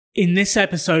In this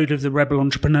episode of the Rebel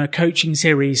Entrepreneur Coaching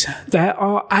Series, there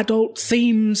are adult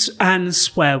themes and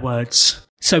swear words.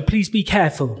 So please be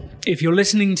careful. If you're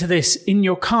listening to this in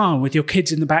your car with your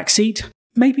kids in the back seat,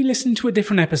 maybe listen to a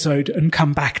different episode and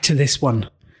come back to this one.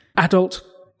 Adult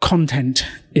content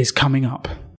is coming up.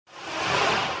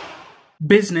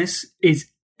 Business is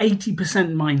 80%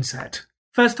 mindset.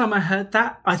 First time I heard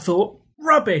that, I thought,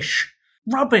 rubbish.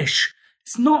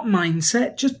 It's not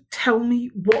mindset. Just tell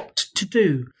me what to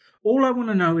do. All I want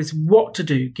to know is what to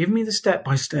do. Give me the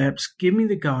step-by-steps. Give me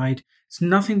the guide. It's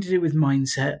nothing to do with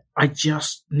mindset. I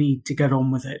just need to get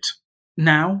on with it.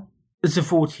 Now, as a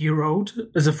 40-year-old,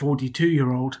 as a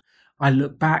 42-year-old, I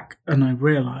look back and I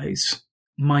realize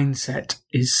mindset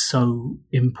is so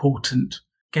important.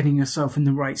 Getting yourself in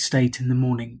the right state in the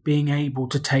morning, being able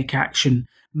to take action,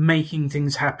 making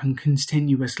things happen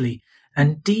continuously,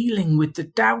 and dealing with the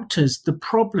doubters, the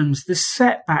problems, the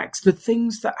setbacks, the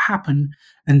things that happen,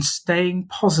 and staying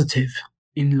positive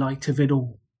in light of it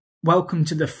all. Welcome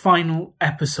to the final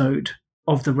episode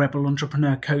of the Rebel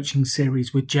Entrepreneur Coaching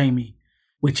Series with Jamie,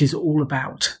 which is all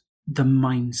about the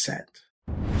mindset.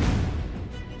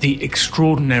 The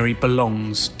extraordinary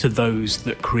belongs to those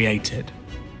that create it.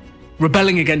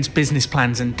 Rebelling against business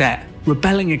plans and debt,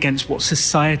 rebelling against what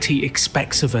society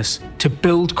expects of us to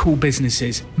build cool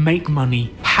businesses, make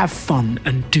money, have fun,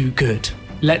 and do good.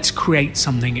 Let's create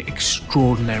something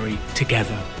extraordinary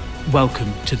together.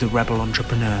 Welcome to the Rebel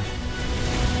Entrepreneur.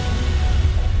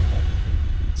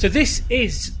 So this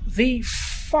is the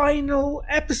final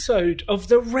episode of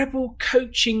the Rebel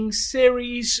Coaching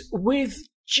Series with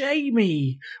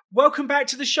Jamie. Welcome back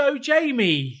to the show,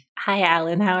 Jamie. Hi,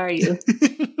 Alan. How are you?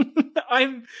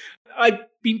 I've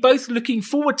been both looking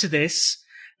forward to this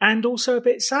and also a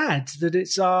bit sad that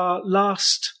it's our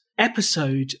last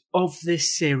episode of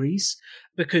this series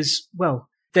because, well,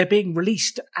 they're being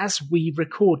released as we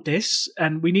record this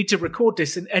and we need to record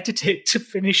this and edit it to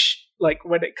finish like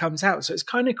when it comes out. So it's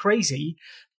kind of crazy.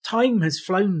 Time has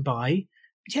flown by.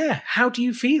 Yeah. How do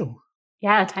you feel?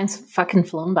 Yeah, time's fucking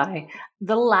flown by.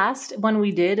 The last one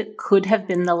we did could have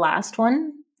been the last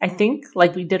one. I think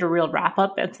like we did a real wrap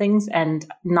up of things and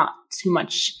not too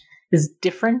much is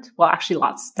different. Well, actually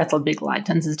lots. That's a big lie.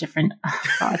 Tons is different. Oh,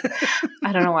 God.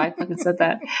 I don't know why I fucking said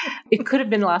that. It could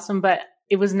have been the last one, but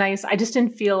it was nice. I just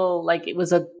didn't feel like it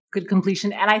was a good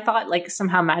completion. And I thought like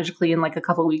somehow magically in like a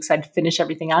couple of weeks, I'd finish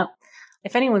everything up.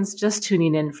 If anyone's just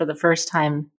tuning in for the first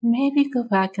time, maybe go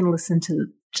back and listen to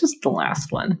just the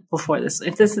last one before this.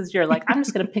 If this is your like, I'm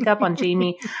just going to pick up on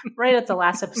Jamie right at the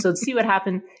last episode, see what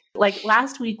happened. Like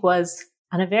last week was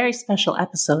on a very special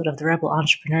episode of the Rebel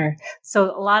Entrepreneur.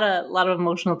 So a lot of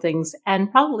emotional things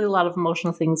and probably a lot of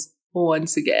emotional things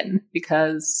once again,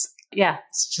 because yeah,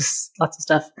 it's just lots of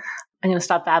stuff. I'm going to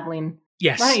stop babbling.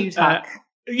 Yes. Why don't you talk?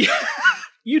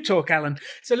 You talk, Alan.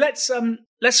 So let's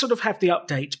sort of have the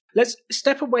update. Let's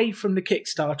step away from the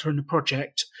Kickstarter and the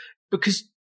project because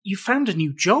you found a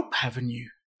new job, haven't you?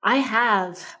 I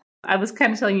have. I was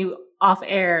kind of telling you off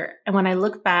air. And when I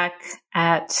look back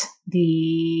at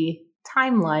the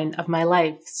timeline of my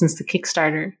life since the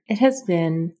Kickstarter, it has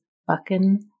been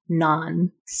fucking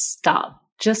non-stop.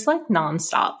 Just like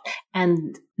non-stop.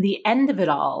 And the end of it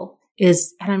all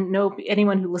is, and I know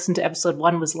anyone who listened to episode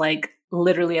 1 was like,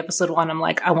 literally episode 1, I'm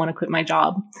like, I want to quit my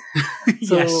job.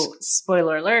 So Yes.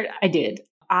 Spoiler alert, I did.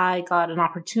 I got an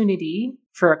opportunity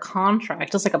for a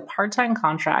contract, just like a part-time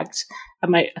contract at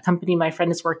a company my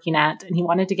friend is working at, and he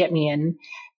wanted to get me in.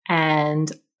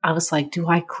 And I was like, do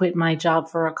I quit my job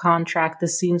for a contract?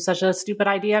 This seems such a stupid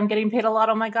idea. I'm getting paid a lot.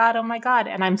 Oh my God.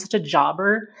 And I'm such a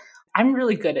jobber. I'm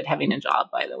really good at having a job,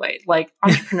 by the way. Like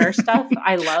entrepreneur stuff,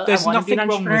 I love. There's I want to be nothing an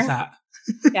wrong entrepreneur. with that.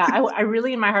 Yeah, I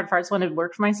really in my heart of hearts want to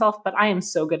work for myself, but I am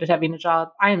so good at having a job.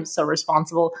 I am so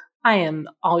responsible. I am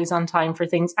always on time for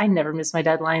things. I never miss my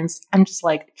deadlines. I'm just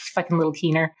like fucking little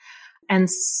keener. And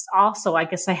also, I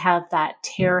guess I have that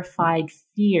terrified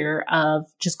fear of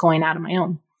just going out on my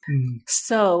own.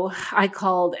 So I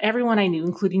called everyone I knew,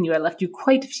 including you. I left you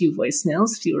quite a few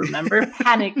voicemails, if you remember,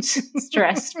 panicked,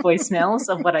 stressed voicemails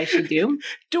of what I should do.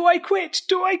 Do I quit?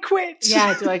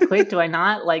 Yeah, do I quit? Do I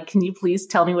not? Like, can you please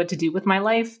tell me what to do with my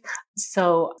life?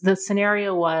 So the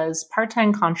scenario was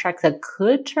part-time contract that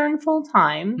could turn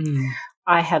full-time.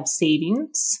 I have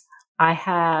savings. I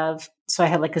had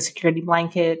like a security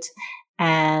blanket.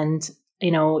 And,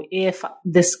 you know, if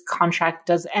this contract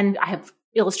does, and I have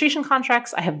illustration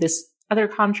contracts. I have this other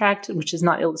contract, which is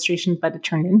not illustration, but it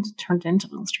turned into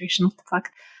illustration. What the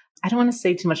fuck? I don't want to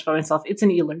say too much about myself. It's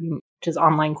an e-learning, which is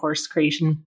online course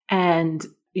creation. And,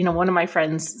 you know, one of my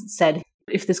friends said,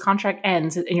 if this contract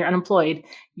ends and you're unemployed,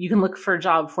 you can look for a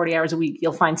job 40 hours a week.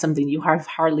 You'll find something. You have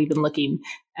hardly been looking.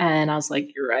 And I was like,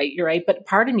 you're right. But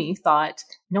part of me thought,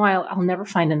 no, I'll never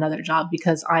find another job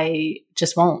because I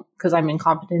just won't, because I'm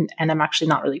incompetent and I'm actually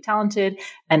not really talented.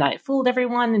 And I fooled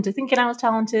everyone into thinking I was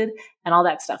talented and all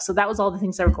that stuff. So that was all the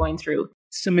things I were going through.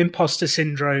 Some imposter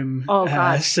syndrome. Oh,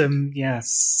 God. So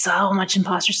much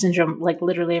imposter syndrome, like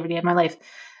literally every day of my life.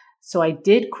 So I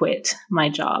did quit my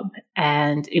job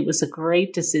and it was a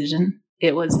great decision.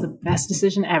 It was the best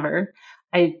decision ever.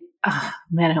 I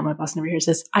hope my boss never hears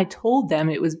this. I told them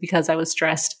it was because I was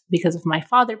stressed because of my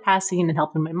father passing and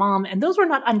helping my mom. And those were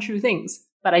not untrue things,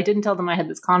 but I didn't tell them I had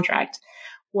this contract.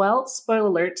 Well, spoiler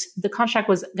alert, the contract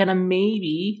was going to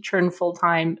maybe turn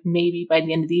full-time, maybe by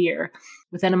the end of the year.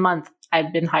 Within a month,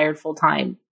 I've been hired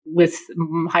full-time with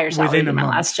higher salary than my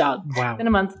last job. Wow. Within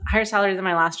a month, higher salary than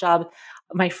my last job.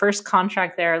 My first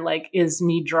contract there, is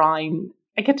me drawing.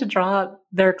 I get to draw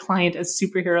their client as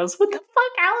superheroes. What the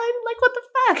fuck, Alan? What the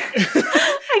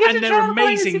fuck? And they're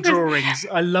amazing drawings.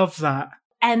 I love that.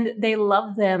 And they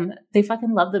love them. They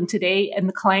fucking love them. Today in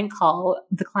the client call,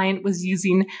 the client was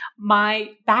using my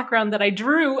background that I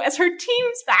drew as her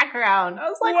team's background. I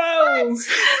was like, whoa.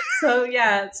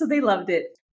 So they loved it.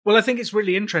 Well, I think it's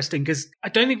really interesting because I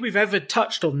don't think we've ever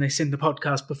touched on this in the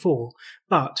podcast before,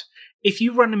 but if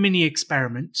you run a mini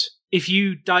experiment, if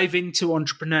you dive into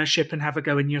entrepreneurship and have a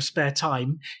go in your spare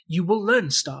time, you will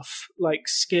learn stuff like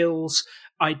skills,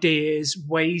 ideas,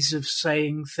 ways of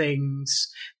saying things.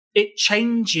 It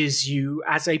changes you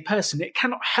as a person. It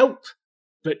cannot help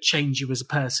but change you as a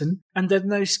person. And then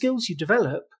those skills you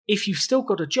develop, if you've still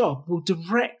got a job, will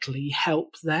directly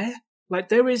help there.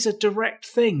 There is a direct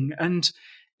thing. And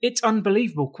it's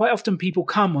unbelievable. Quite often people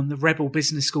come on the Rebel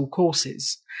Business School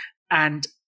courses and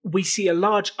we see a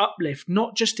large uplift,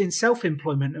 not just in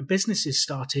self-employment and businesses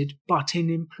started, but in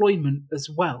employment as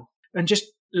well. And just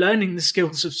learning the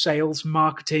skills of sales,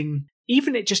 marketing,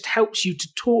 even it just helps you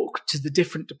to talk to the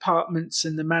different departments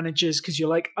and the managers because you're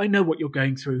like, I know what you're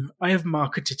going through. I have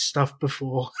marketed stuff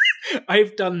before.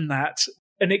 I've done that.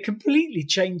 And it completely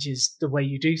changes the way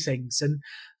you do things. And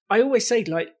I always say,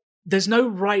 there's no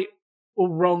right or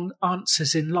wrong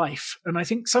answers in life. And I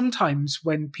think sometimes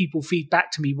when people feed back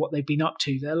to me what they've been up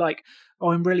to, they're like,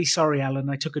 oh, I'm really sorry, Alan,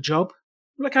 I took a job.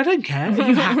 I don't care. Are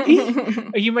you happy?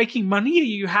 Are you making money? Are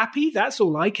you happy? That's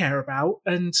all I care about.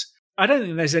 And I don't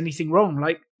think there's anything wrong.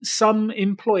 Some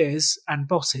employers and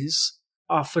bosses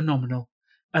are phenomenal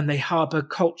and they harbor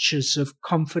cultures of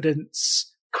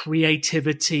confidence,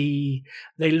 creativity.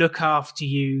 They look after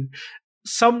you.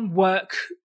 Some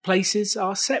workplaces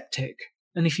are septic.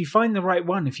 And if you find the right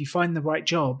one, if you find the right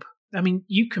job,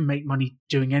 you can make money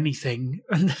doing anything.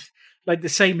 And the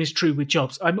same is true with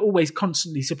jobs. I'm always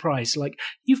constantly surprised.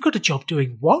 You've got a job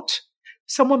doing what?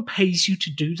 Someone pays you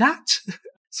to do that?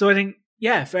 So I think,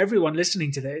 for everyone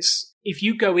listening to this, if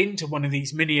you go into one of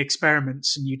these mini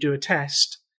experiments and you do a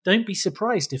test, don't be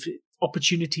surprised if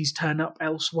opportunities turn up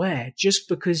elsewhere just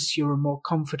because you're a more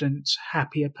confident,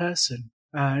 happier person.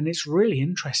 And it's really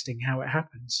interesting how it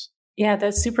happens. Yeah,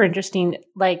 that's super interesting.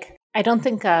 I don't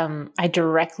think I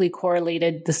directly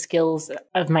correlated the skills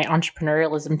of my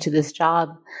entrepreneurialism to this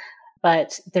job,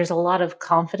 but there's a lot of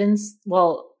confidence.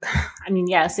 Well,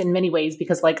 yes, in many ways,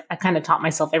 because I kind of taught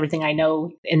myself everything I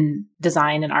know in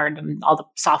design and art and all the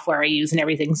software I use and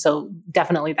everything. So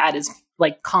definitely that is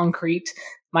concrete.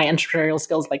 My entrepreneurial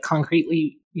skills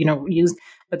concretely, used.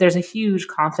 But there's a huge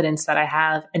confidence that I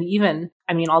have. And even,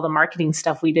 all the marketing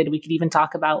stuff we did, we could even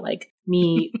talk about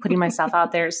me putting myself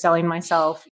out there, selling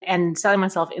myself in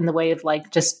the way of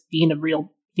just being a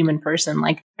real human person.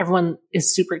 Everyone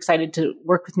is super excited to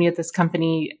work with me at this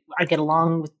company. I get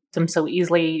along with them so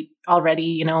easily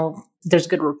already, there's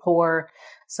good rapport.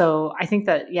 So I think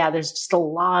that, there's just a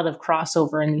lot of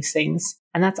crossover in these things.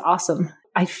 And that's awesome.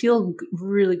 I feel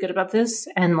really good about this.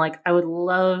 And I would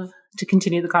love to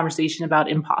continue the conversation about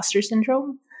imposter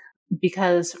syndrome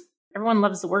because everyone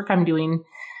loves the work I'm doing.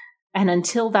 And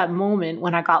until that moment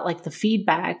when I got the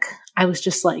feedback, I was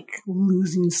just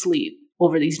losing sleep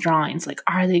over these drawings.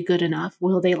 Are they good enough?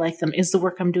 Will they like them? Is the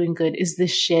work I'm doing good? Is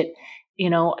this shit?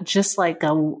 Just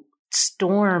a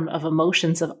storm of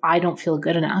emotions of I don't feel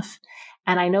good enough.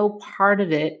 And I know part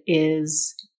of it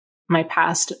is my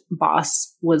past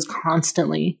boss was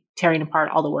constantly tearing apart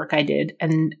all the work I did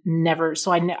and never.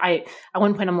 So at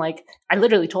one point I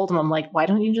literally told him, why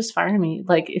don't you just fire me?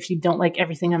 If you don't like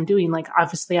everything I'm doing,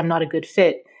 obviously I'm not a good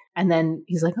fit. And then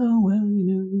he's like, oh,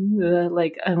 well,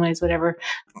 anyways, whatever,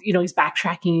 he's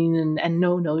backtracking and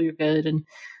no, you're good. And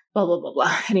blah, blah, blah,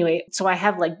 blah. Anyway, so I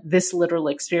have like this literal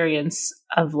experience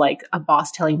of like a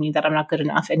boss telling me that I'm not good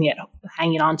enough and yet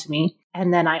hanging on to me.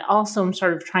 And then I also am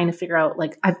sort of trying to figure out,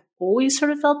 like, I've always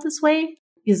sort of felt this way.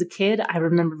 As a kid, I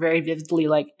remember very vividly,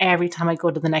 like every time I go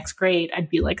to the next grade, I'd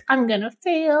be like, I'm going to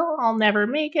fail. I'll never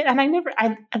make it. And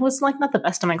I was like not the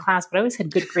best in my class, but I always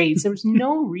had good grades. There was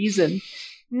no reason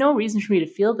for me to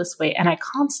feel this way. And I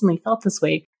constantly felt this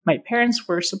way. My parents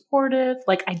were supportive.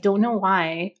 Like, I don't know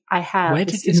why I have. Where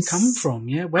did this come from?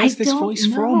 Yeah. Where's this voice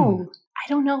from? I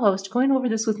don't know. I was going over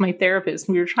this with my therapist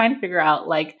and we were trying to figure out,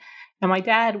 like, and my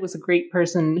dad was a great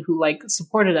person who like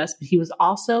supported us, but he was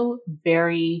also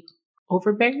very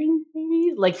overbearing,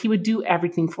 maybe. Like, he would do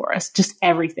everything for us, just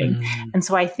everything. And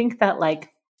so I think that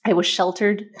like I was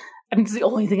sheltered. I mean, it's the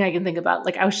only thing I can think about.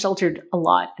 Like, I was sheltered a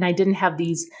lot and I didn't have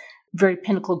these very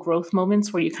pinnacle growth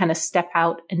moments where you kind of step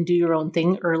out and do your own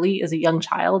thing early as a young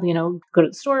child, you know, go to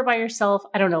the store by yourself.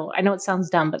 I don't know. I know it sounds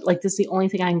dumb, but like this is the only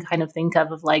thing I can kind of think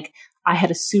of like, I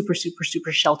had a super, super,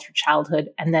 super sheltered childhood.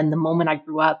 And then the moment I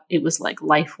grew up, it was like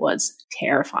life was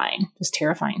terrifying, just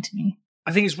terrifying to me.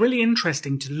 I think it's really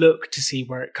interesting to look to see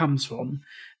where it comes from.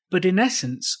 But in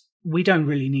essence, we don't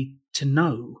really need to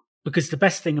know, because the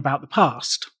best thing about the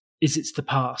past is it's the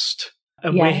past.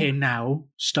 And we're here now,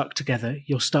 stuck together.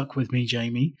 You're stuck with me,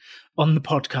 Jamie, on the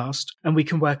podcast, and we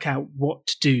can work out what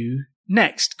to do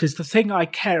next. Because the thing I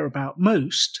care about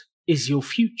most is your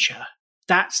future.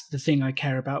 That's the thing I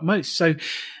care about most. So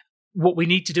what we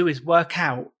need to do is work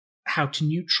out how to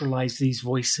neutralize these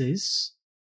voices,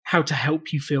 how to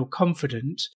help you feel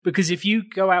confident. Because if you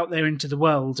go out there into the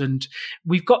world and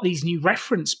we've got these new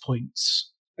reference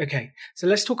points. Okay, so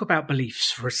let's talk about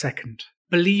beliefs for a second.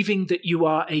 Believing that you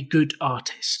are a good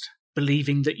artist,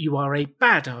 believing that you are a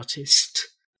bad artist.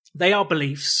 They are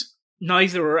beliefs.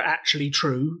 Neither are actually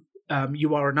true.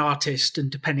 You are an artist,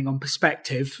 and depending on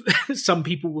perspective, some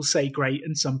people will say great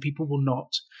and some people will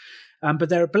not. But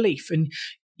they're a belief, and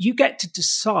you get to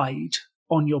decide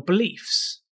on your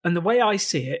beliefs. And the way I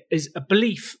see it is a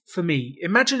belief for me.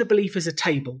 Imagine a belief as a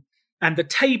table, and the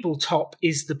tabletop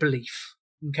is the belief.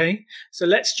 Okay, so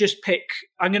let's just pick,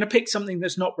 I'm going to pick something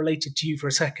that's not related to you for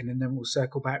a second and then we'll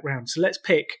circle back round. So let's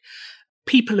pick,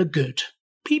 people are good.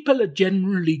 People are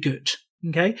generally good.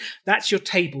 Okay, that's your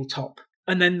tabletop.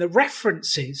 And then the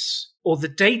references or the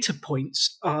data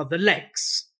points are the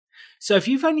legs. So if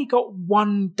you've only got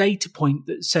one data point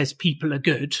that says people are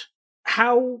good,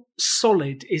 how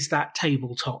solid is that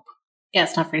tabletop? Yeah,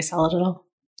 it's not very solid at all.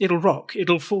 It'll rock.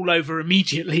 It'll fall over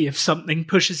immediately if something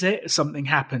pushes it, if something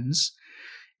happens.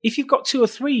 If you've got 2 or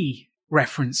 3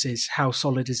 references, how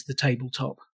solid is the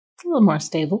tabletop? It's a little more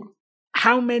stable.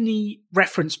 How many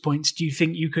reference points do you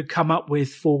think you could come up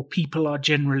with for people are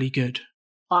generally good?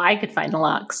 Well, I could find a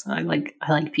lot, 'cause I like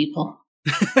people.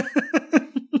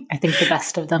 I think the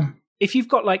best of them. If you've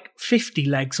got like 50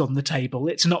 legs on the table,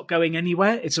 it's not going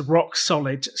anywhere. It's a rock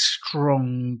solid,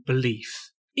 strong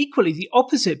belief. Equally, the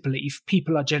opposite belief,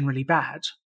 people are generally bad.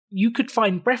 You could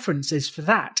find references for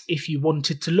that if you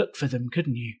wanted to look for them,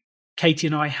 couldn't you? Katie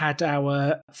and I had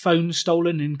our phone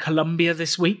stolen in Colombia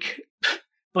this week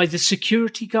by the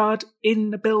security guard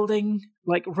in the building.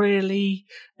 Like, really?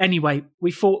 Anyway,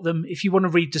 we fought them. If you want to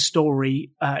read the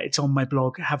story, it's on my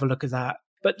blog. Have a look at that.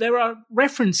 But there are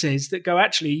references that go,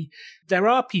 actually, there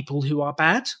are people who are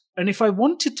bad. And if I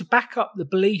wanted to back up the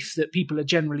belief that people are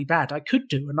generally bad, I could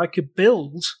do, and I could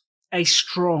build a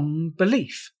strong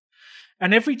belief.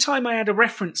 And every time I add a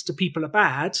reference to people are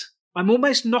bad, I'm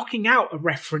almost knocking out a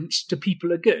reference to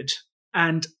people are good.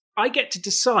 And I get to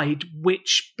decide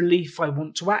which belief I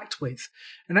want to act with.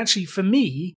 And actually, for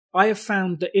me, I have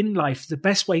found that in life, the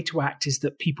best way to act is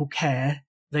that people care.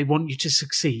 They want you to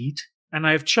succeed. And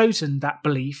I have chosen that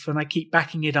belief and I keep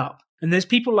backing it up. And there's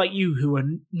people like you who are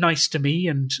nice to me,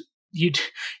 and you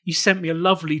sent me a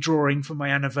lovely drawing for my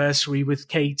anniversary with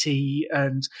Katie,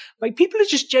 and like, people are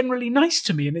just generally nice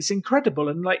to me, and it's incredible.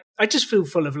 And like, I just feel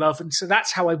full of love. And so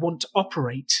that's how I want to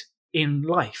operate in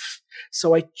life.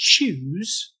 So I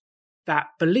choose that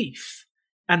belief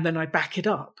and then I back it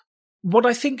up. What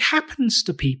I think happens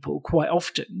to people quite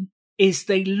often is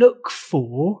they look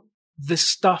for the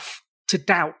stuff to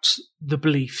doubt the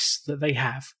beliefs that they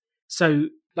have. So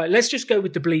like, let's just go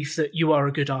with the belief that you are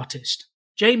a good artist.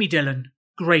 Jamie Dillon,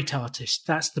 great artist.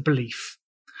 That's the belief.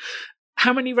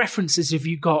 How many references have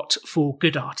you got for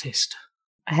good artist?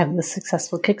 I have the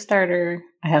successful Kickstarter.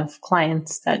 I have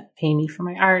clients that pay me for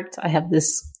my art. I have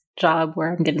this job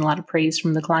where I'm getting a lot of praise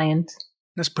from the client.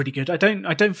 That's pretty good. I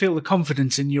don't feel the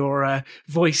confidence in your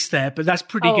voice there, but that's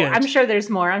pretty good. I'm sure there's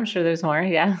more.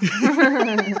 Yeah.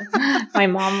 My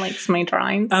mom likes my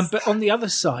drawings. But on the other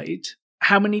side,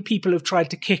 how many people have tried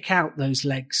to kick out those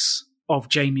legs of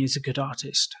Jamie as a good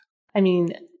artist? I mean,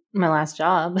 my last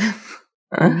job.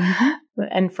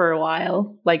 And for a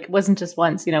while, like, it wasn't just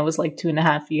once, it was like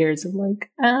 2.5 years of like,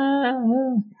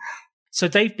 So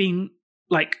they've been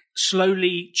like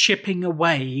slowly chipping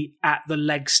away at the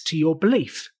legs to your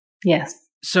belief. Yes.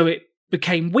 So it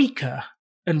became weaker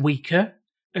and weaker.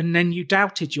 And then you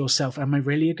doubted yourself. Am I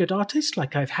really a good artist?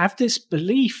 Like, I have this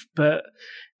belief, but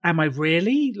am I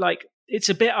really? Like, it's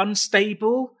a bit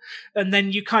unstable. And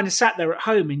then you kind of sat there at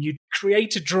home and you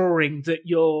create a drawing that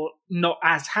you're not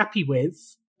as happy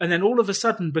with. And then all of a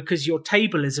sudden, because your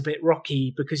table is a bit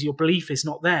rocky, because your belief is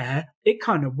not there, it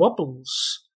kind of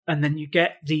wobbles. And then you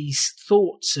get these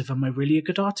thoughts of, am I really a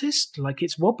good artist? Like,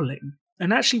 it's wobbling.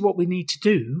 And actually what we need to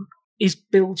do is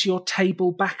build your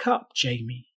table back up,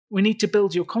 Jamie. We need to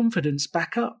build your confidence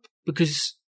back up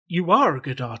because you are a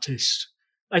good artist.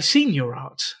 I've seen your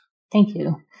art. Thank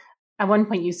you. At one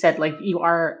point you said, like, you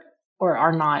are or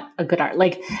are not a good art.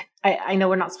 Like, I know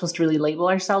we're not supposed to really label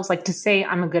ourselves. Like, to say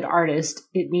I'm a good artist,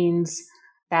 it means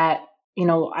that,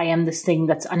 I am this thing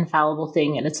that's unfallible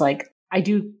thing. And it's like, I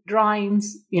do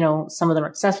drawings, some of them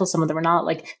are successful, some of them are not.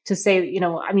 Like, to say,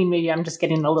 maybe I'm just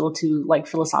getting a little too like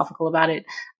philosophical about it.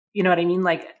 You know what I mean?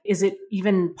 Like, is it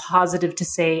even positive to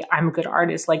say I'm a good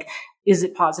artist? Like, is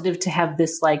it positive to have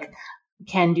this like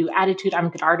can-do attitude, I'm a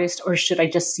good artist? Or should I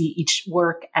just see each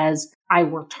work as I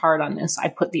worked hard on this, I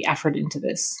put the effort into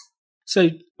this? So,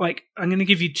 like, I'm going to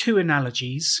give you two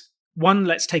analogies. One,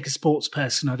 let's take a sports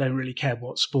person. I don't really care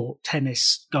what sport,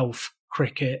 tennis, golf,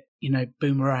 cricket,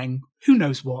 boomerang, who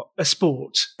knows what, a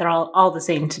sport. They're all the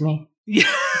same to me.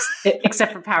 Yeah.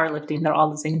 Except for powerlifting, they're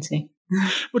all the same to me.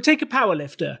 Well, take a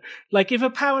powerlifter. Like, if a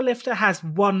powerlifter has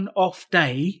one off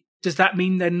day, does that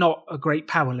mean they're not a great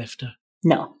powerlifter?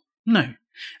 No. No.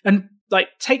 And, like,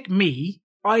 take me.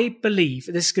 I believe,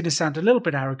 this is going to sound a little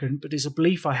bit arrogant, but it's a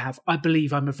belief I have. I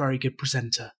believe I'm a very good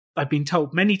presenter. I've been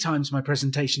told many times my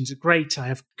presentations are great. I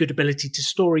have good ability to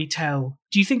story tell.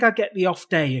 Do you think I get the off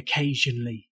day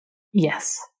occasionally?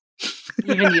 Yes.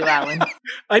 Even you, Alan.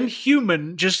 I'm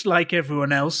human, just like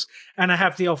everyone else, and I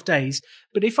have the off days.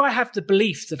 But if I have the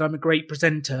belief that I'm a great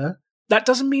presenter, that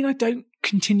doesn't mean I don't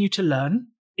continue to learn.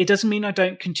 It doesn't mean I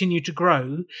don't continue to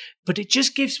grow, but it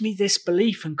just gives me this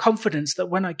belief and confidence that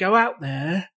when I go out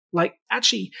there, like,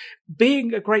 actually,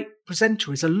 being a great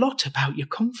presenter is a lot about your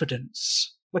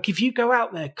confidence. Like, if you go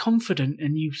out there confident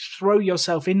and you throw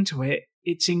yourself into it,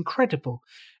 it's incredible.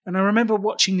 And I remember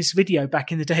watching this video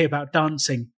back in the day about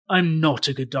dancing. I'm not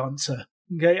a good dancer.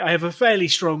 Okay, I have a fairly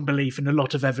strong belief and a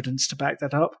lot of evidence to back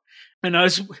that up. And I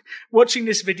was watching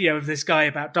this video of this guy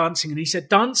about dancing, and he said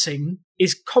dancing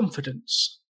is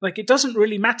confidence. Like, it doesn't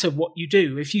really matter what you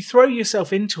do. If you throw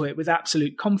yourself into it with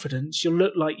absolute confidence, you'll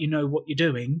look like you know what you're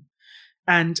doing.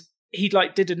 And he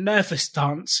did a nervous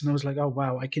dance, and I was like, oh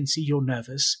wow, I can see you're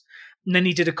nervous. And then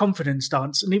he did a confidence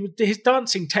dance, and his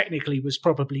dancing technically was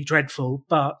probably dreadful,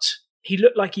 but he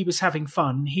looked like he was having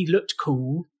fun. He looked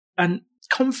cool. And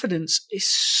confidence is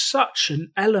such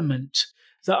an element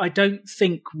that I don't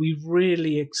think we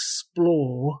really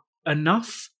explore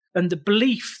enough. And the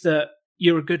belief that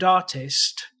you're a good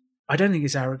artist, I don't think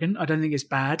it's arrogant. I don't think it's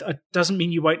bad. It doesn't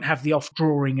mean you won't have the off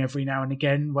drawing every now and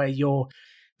again where your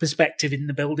perspective in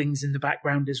the buildings in the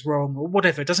background is wrong or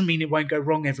whatever. It doesn't mean it won't go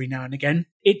wrong every now and again.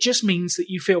 It just means that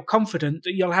you feel confident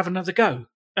that you'll have another go.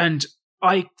 And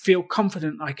I feel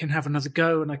confident I can have another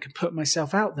go and I can put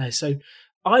myself out there. So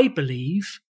I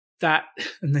believe that,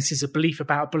 and this is a belief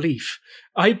about belief,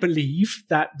 I believe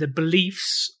that the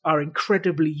beliefs are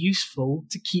incredibly useful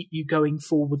to keep you going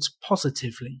forwards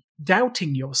positively.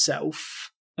 Doubting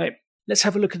yourself, like, let's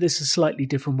have a look at this a slightly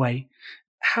different way.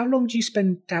 How long do you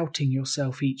spend doubting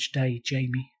yourself each day,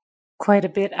 Jamie? Quite a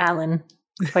bit, Alan.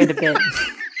 Quite a bit.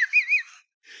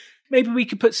 Maybe we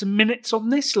could put some minutes on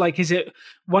this. Like, is it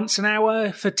once an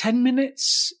hour for 10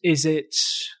 minutes? Is it...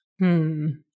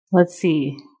 Let's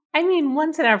see. I mean,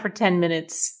 once an hour for 10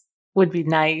 minutes would be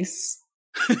nice.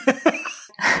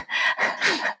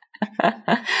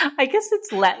 I guess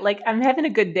it's like I'm having a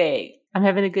good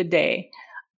day.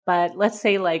 But let's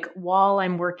say, like, while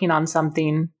I'm working on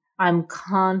something, I'm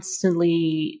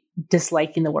constantly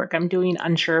disliking the work I'm doing,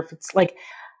 unsure if it's like,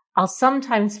 I'll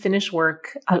sometimes finish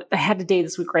work. I had a day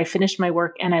this week where I finished my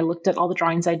work and I looked at all the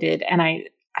drawings I did and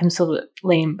I'm so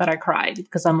lame, but I cried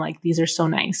because I'm like, these are so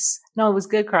nice. No, it was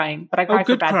good crying, but I cried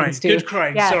for bad things too. Good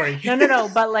crying, yeah. Sorry. No.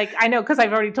 But like, I know, because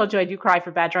I've already told you I do cry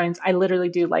for bad drawings. I literally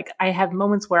do. Like, I have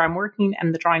moments where I'm working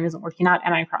and the drawing isn't working out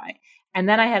and I cry. And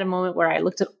then I had a moment where I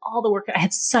looked at all the work. I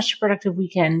had such a productive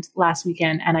weekend last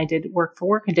weekend, and I did work for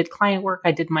work. I did client work.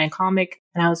 I did my comic,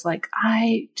 and I was like,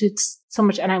 I did so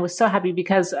much. And I was so happy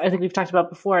because I think we've talked about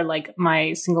before, like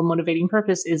my single motivating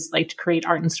purpose is like to create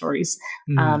art and stories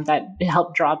that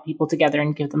help draw people together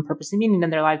and give them purpose and meaning in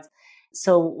their lives.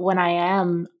 So when I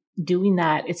am doing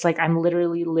that, it's like I'm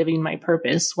literally living my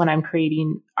purpose when I'm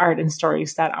creating art and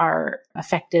stories that are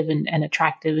effective and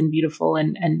attractive and beautiful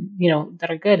and that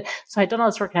are good. So I don't know,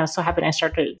 it's working. I was so happy, and I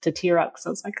started to tear up because I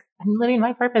was like, I'm living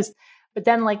my purpose. But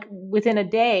then like within a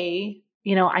day,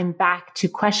 I'm back to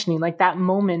questioning. Like that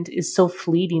moment is so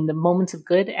fleeting, the moments of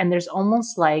good. And there's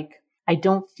almost like, I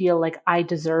don't feel like I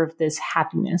deserve this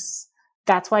happiness.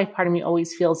 That's why part of me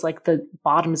always feels like the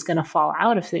bottom is going to fall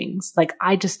out of things. Like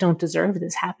I just don't deserve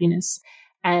this happiness.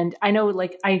 And I know,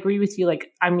 like, I agree with you.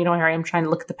 Like, here I am trying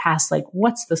to look at the past, like,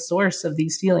 what's the source of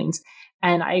these feelings?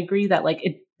 And I agree that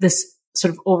like this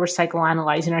sort of over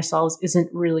psychoanalyzing ourselves isn't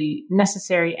really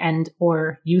necessary and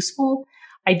or useful.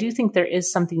 I do think there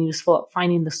is something useful at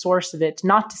finding the source of it,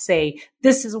 not to say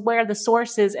this is where the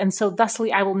source is, and so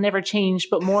thusly I will never change,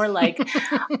 but more like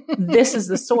this is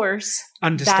the source.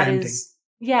 Understanding.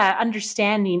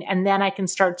 Understanding. And then I can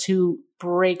start to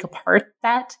break apart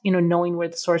that, knowing where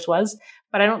the source was.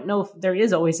 But I don't know if there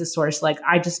is always a source. Like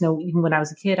I just know even when I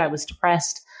was a kid, I was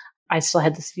depressed. I still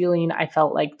had this feeling. I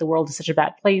felt like the world is such a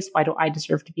bad place. Why don't I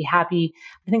deserve to be happy?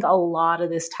 I think a lot of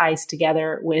this ties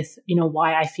together with,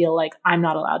 why I feel like I'm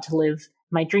not allowed to live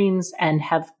my dreams and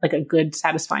have like a good,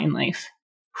 satisfying life.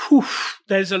 Whew,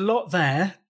 there's a lot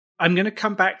there. I'm going to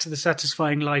come back to the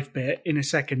satisfying life bit in a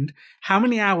second. How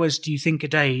many hours do you think a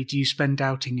day do you spend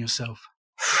doubting yourself?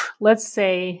 Let's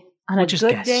say on a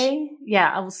good day.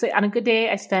 Yeah, I will say on a good day,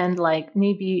 I spend like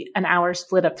maybe an hour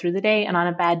split up through the day. And on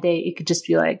a bad day, it could just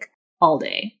be like all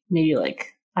day. Maybe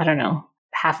like, I don't know,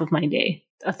 half of my day,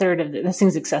 a third of it. That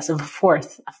seems excessive. A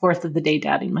fourth of the day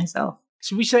doubting myself.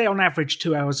 So we say on average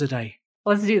 2 hours a day.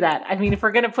 Let's do that. I mean, if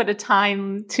we're going to put a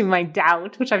time to my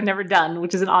doubt, which I've never done,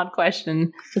 which is an odd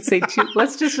question, let's say two.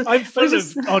 Let's just. I'm full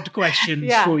of odd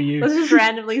questions for you. Let's just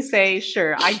randomly say,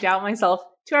 sure, I doubt myself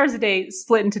 2 hours a day,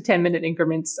 split into 10-minute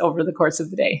increments over the course of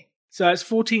the day. So that's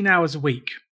 14 hours a week.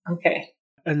 Okay.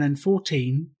 And then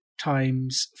 14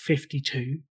 times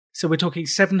 52. So we're talking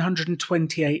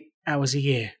 728 hours a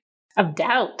year. Of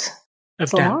doubt.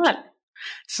 That's a lot.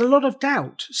 It's a lot of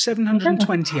doubt.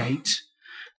 728.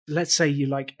 Let's say you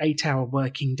like 8-hour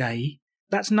working day.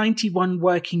 That's 91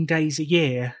 working days a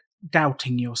year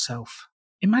doubting yourself.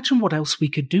 Imagine what else we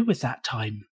could do with that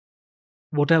time.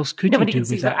 What else could you do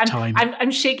with that time?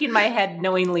 I'm shaking my head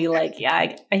knowingly like,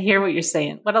 yeah, I hear what you're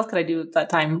saying. What else could I do with that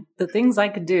time? The things I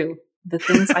could do. The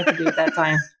things I could do with that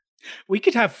time. We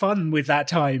could have fun with that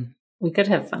time. We could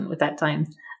have fun with that time.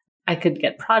 I could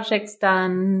get projects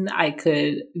done. I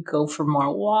could go for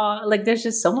more walk. Like there's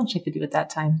just so much I could do with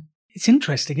that time. It's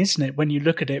interesting, isn't it, when you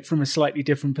look at it from a slightly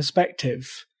different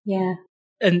perspective? Yeah.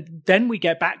 And then we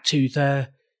get back to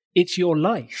it's your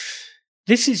life.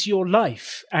 This is your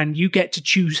life, and you get to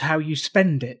choose how you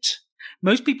spend it.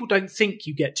 Most people don't think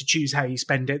you get to choose how you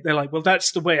spend it. They're like, well,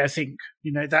 that's the way I think.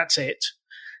 That's it.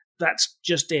 That's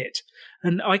just it.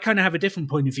 And I kind of have a different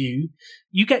point of view.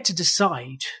 You get to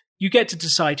decide. You get to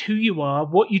decide who you are,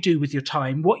 what you do with your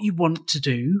time, what you want to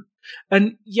do.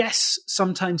 And yes,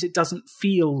 sometimes it doesn't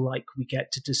feel like we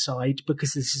get to decide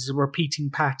because this is a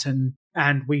repeating pattern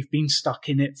and we've been stuck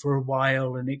in it for a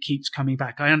while and it keeps coming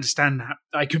back. I understand that.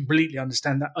 I completely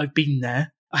understand that. I've been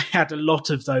there. I had a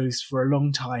lot of those for a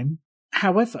long time.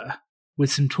 However,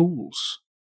 with some tools,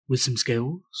 with some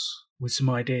skills, with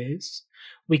some ideas,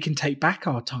 we can take back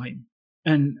our time.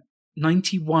 And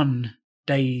 91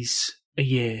 days a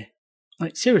year.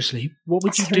 Like, seriously, what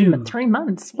would you do? 3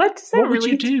 months. What does that What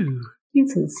really would you do?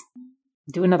 Jesus.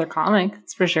 Do another comic,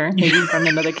 that's for sure. Maybe run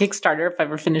another Kickstarter if I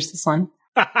ever finish this one.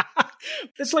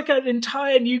 It's like an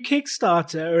entire new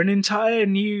Kickstarter, or an entire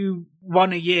new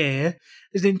one a year.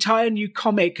 There's an entire new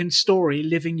comic and story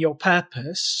living your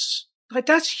purpose. Like,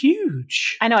 that's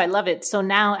huge. I know, I love it. So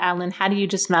now, Alan, how do you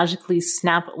just magically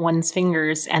snap one's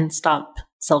fingers and stop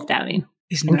self-doubting?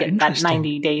 Isn't and that get interesting? That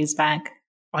 90 days back?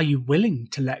 Are you willing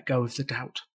to let go of the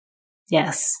doubt?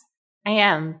 Yes, I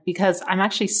am, because I'm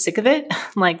actually sick of it.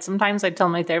 Like sometimes I tell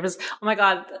my therapist, oh my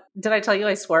God, did I tell you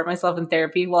I swore at myself in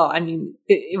therapy? Well, I mean,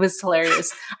 it was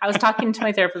hilarious. I was talking to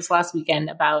my therapist last weekend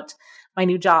about my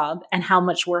new job and how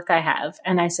much work I have.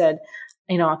 And I said,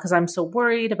 because I'm so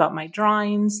worried about my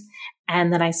drawings.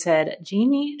 And then I said,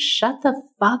 Jamie, shut the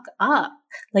fuck up.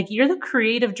 Like, you're the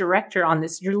creative director on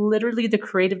this. You're literally the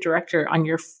creative director on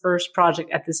your first project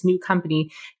at this new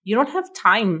company. You don't have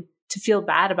time to feel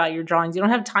bad about your drawings. You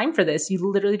don't have time for this. You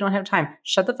literally don't have time.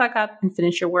 Shut the fuck up and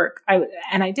finish your work.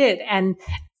 I did. And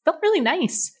it felt really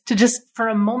nice to just, for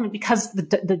a moment, because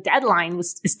the deadline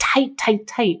is tight.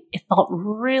 It felt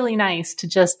really nice to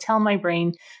just tell my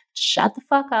brain, shut the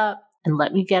fuck up and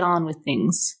let me get on with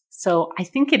things. So I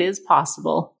think it is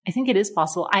possible.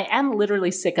 I am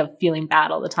literally sick of feeling bad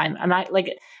all the time. I'm not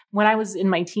like, when I was in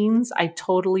my teens, I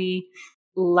totally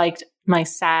liked my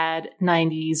sad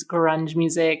 90s grunge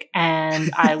music.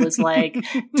 And I was like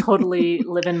totally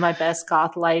living my best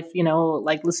goth life,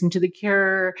 like listening to The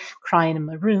Cure, crying in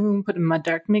my room, putting my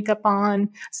dark makeup on.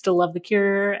 Still love The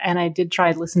Cure. And I did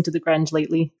try to listen to the grunge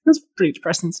lately. It was pretty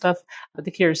depressing stuff, but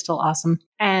The Cure is still awesome.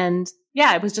 And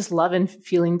yeah, I was just loving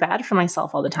feeling bad for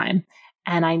myself all the time.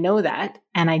 And I know that.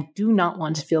 And I do not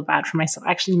want to feel bad for myself.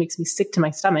 It actually makes me sick to my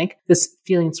stomach, this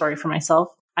feeling sorry for myself.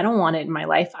 I don't want it in my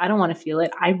life. I don't want to feel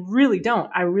it. I really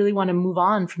don't. I really want to move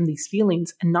on from these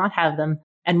feelings and not have them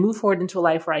and move forward into a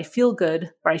life where I feel good,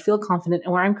 where I feel confident,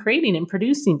 and where I'm creating and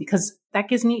producing, because that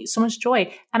gives me so much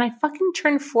joy. And I fucking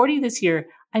turned 40 this year.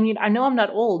 I mean, I know I'm not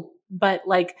old, but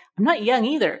like, I'm not young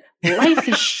either. Life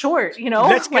is short,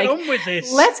 Let's get on with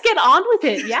this. Let's get on with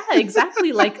it. Yeah,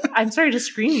 exactly. Like, I'm sorry to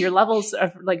scream. Your levels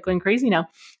are like going crazy now.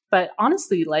 But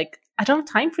honestly, like, I don't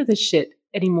have time for this shit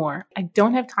anymore. I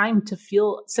don't have time to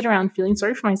sit around feeling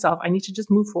sorry for myself. I need to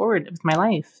just move forward with my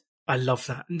life. I love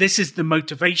that. And this is the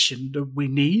motivation that we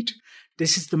need.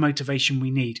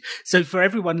 So for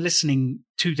everyone listening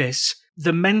to this,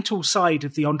 the mental side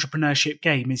of the entrepreneurship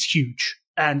game is huge.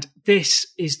 And this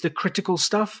is the critical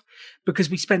stuff, because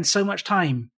we spend so much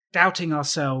time doubting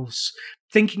ourselves,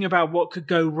 thinking about what could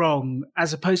go wrong,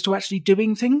 as opposed to actually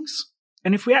doing things.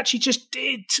 And if we actually just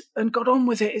did and got on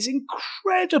with it, it's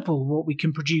incredible what we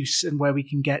can produce and where we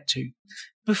can get to.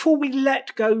 Before we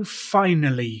let go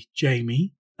finally,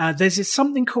 Jamie, there's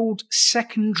something called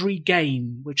secondary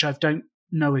gain, which I don't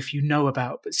know if you know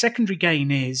about. But secondary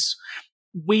gain is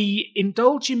we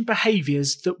indulge in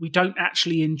behaviors that we don't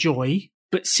actually enjoy,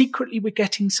 but secretly we're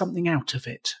getting something out of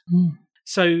it. Mm.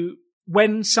 So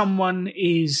when someone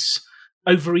is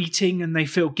overeating and they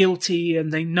feel guilty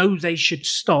and they know they should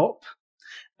stop,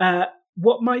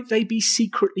 what might they be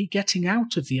secretly getting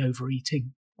out of the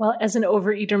overeating? Well, as an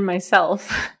overeater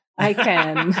myself, I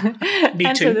can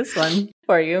answer this one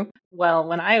for you. Well,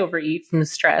 when I overeat from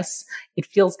stress, it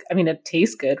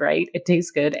tastes good, right? It tastes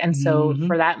good. And so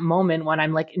for that moment when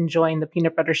I'm like enjoying the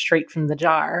peanut butter straight from the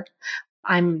jar,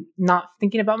 I'm not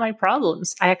thinking about my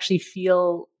problems. I actually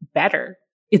feel better.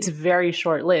 It's very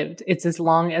short-lived. It's as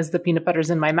long as the peanut butter's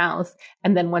in my mouth.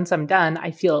 And then once I'm done, I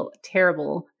feel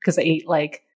terrible because I ate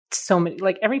like so many,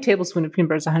 like every tablespoon of peanut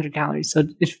butter is 100 calories. So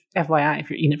FYI, if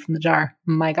you're eating it from the jar,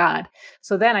 my God.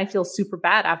 So then I feel super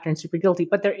bad after and super guilty,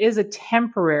 but there is a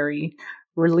temporary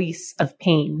release of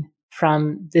pain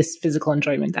from this physical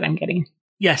enjoyment that I'm getting.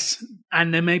 Yes.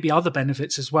 And there may be other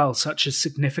benefits as well, such as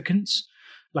significance.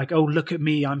 Like, oh, look at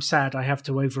me, I'm sad, I have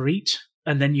to overeat.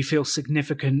 And then you feel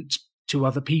significant to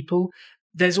other people.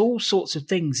 There's all sorts of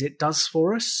things it does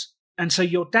for us. And so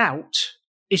your doubt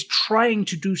is trying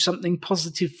to do something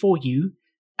positive for you,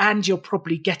 and you're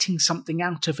probably getting something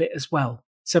out of it as well.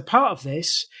 So part of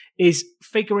this is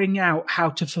figuring out how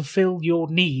to fulfill your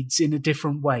needs in a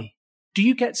different way. Do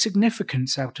you get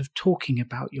significance out of talking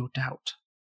about your doubt?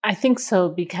 I think so,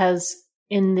 because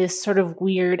in this sort of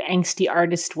weird, angsty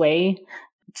artist way,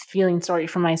 feeling sorry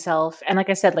for myself. And like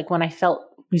I said, like when I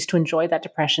used to enjoy that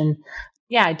depression,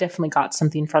 yeah, I definitely got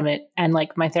something from it. And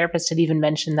like my therapist had even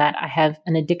mentioned that I have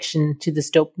an addiction to this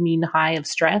dopamine high of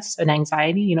stress and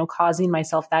anxiety, causing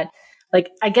myself that, like,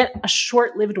 I get a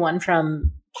short-lived one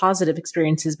from positive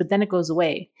experiences, but then it goes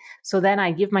away. So then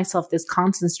I give myself this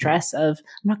constant stress of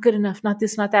I'm not good enough, not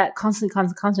this, not that, constant,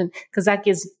 because that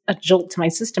gives a jolt to my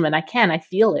system. And I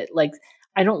feel it. Like,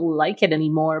 I don't like it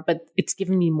anymore, but it's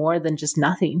giving me more than just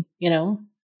nothing,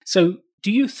 So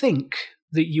do you think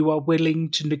that you are willing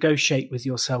to negotiate with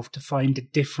yourself to find a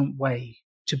different way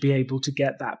to be able to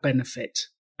get that benefit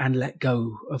and let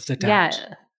go of the doubt?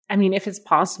 Yeah. I mean, if it's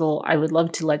possible, I would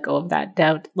love to let go of that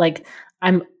doubt. Like,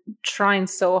 I'm trying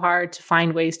so hard to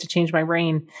find ways to change my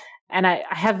brain. And I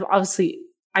have obviously,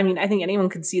 I think anyone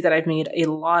could see that I've made a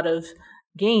lot of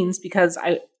gains because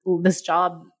this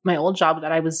job, my old job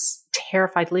that I was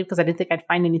terrified to leave because I didn't think I'd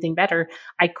find anything better,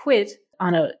 I quit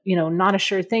on a, not a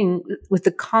sure thing with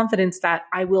the confidence that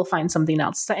I will find something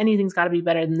else. So anything's got to be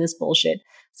better than this bullshit.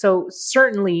 So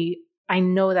certainly I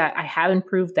know that I have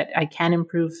improved, that I can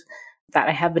improve, that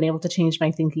I have been able to change my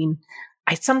thinking.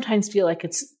 I sometimes feel like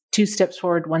it's 2 steps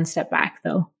forward, 1 step back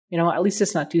though. At least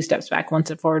it's not 2 steps back, 1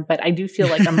 step forward, but I do feel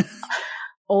like I'm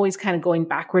always kind of going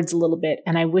backwards a little bit.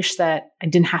 And I wish that I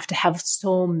didn't have to have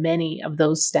so many of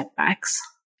those step backs.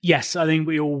 Yes, I think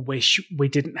we all wish we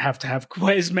didn't have to have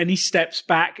quite as many steps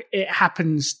back. It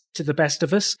happens to the best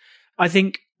of us. I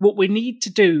think what we need to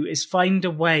do is find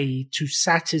a way to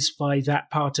satisfy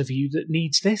that part of you that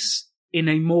needs this in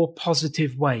a more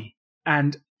positive way.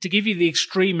 And to give you the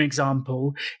extreme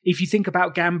example, if you think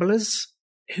about gamblers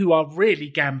who are really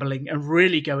gambling and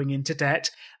really going into debt,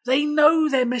 they know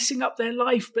they're messing up their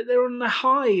life, but they're on the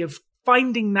high of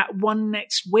finding that one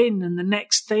next win and the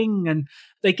next thing, and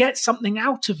they get something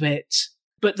out of it,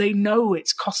 but they know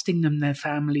it's costing them their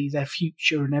family, their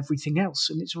future, and everything else.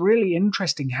 And it's really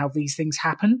interesting how these things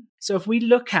happen. So if we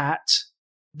look at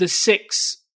the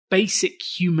 6 basic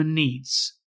human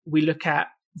needs, we look at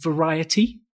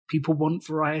variety. People want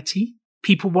variety.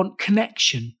 People want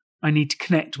connection. I need to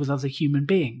connect with other human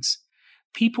beings.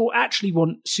 People actually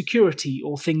want security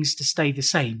or things to stay the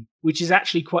same, which is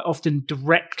actually quite often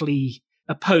directly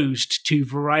opposed to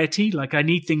variety. Like, I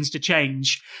need things to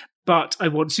change, but I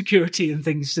want security and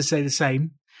things to stay the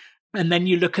same. And then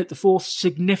you look at the 4th,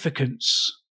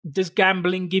 significance. Does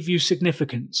gambling give you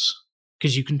significance?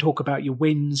 Because you can talk about your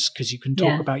wins, because you can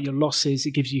talk about your losses.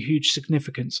 It gives you huge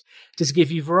significance. Does it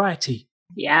give you variety?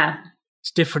 Yeah.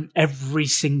 It's different every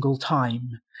single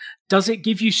time. Does it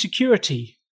give you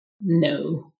security?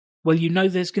 No. Well, you know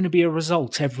there's going to be a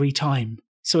result every time.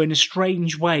 So in a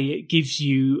strange way, it gives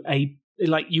you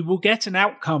you will get an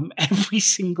outcome every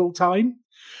single time.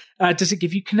 Does it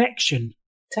give you connection?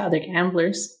 To other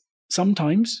gamblers?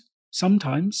 Sometimes.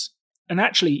 And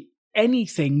actually,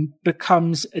 anything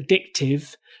becomes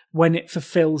addictive when it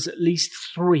fulfills at least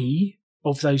 3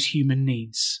 of those human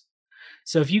needs.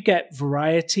 So if you get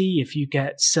variety, if you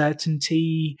get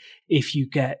certainty, if you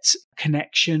get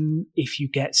connection, if you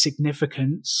get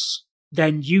significance,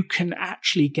 then you can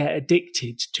actually get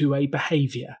addicted to a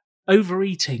behavior.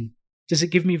 Overeating. Does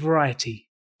it give me variety?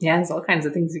 Yeah, there's all kinds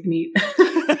of things you can eat.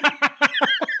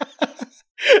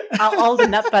 all the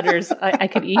nut butters I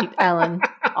could eat, Alan.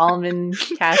 Almond,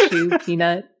 cashew,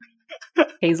 peanut,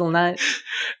 hazelnut.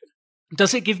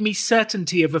 Does it give me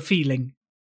certainty of a feeling?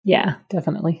 Yeah,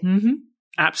 definitely. Mm-hmm.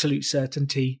 Absolute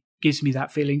certainty gives me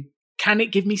that feeling. Can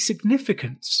it give me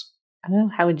significance? I don't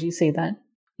know. How would you say that?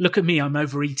 Look at me. I'm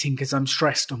overeating because I'm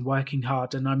stressed and working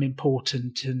hard and I'm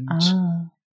important. And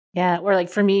yeah. Or like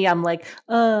for me, I'm like,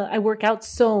 I work out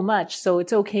so much. So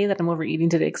it's okay that I'm overeating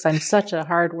today because I'm such a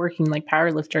hardworking like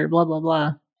power lifter, blah, blah,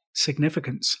 blah.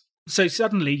 Significance. So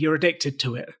suddenly you're addicted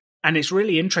to it. And it's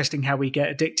really interesting how we get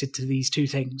addicted to these 2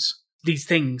 things. These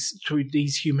things through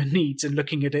these human needs and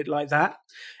looking at it like that.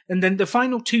 And then the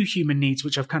final 2 human needs,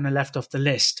 which I've kind of left off the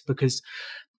list because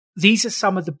these are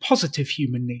some of the positive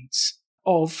human needs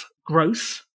of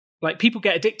growth. Like, people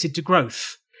get addicted to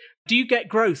growth. Do you get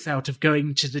growth out of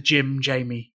going to the gym,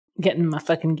 Jamie? Getting my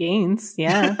fucking gains.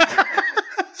 Yeah.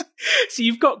 So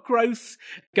you've got growth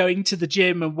going to the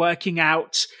gym and working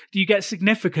out. Do you get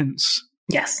significance?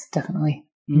 Yes, definitely.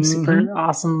 I'm super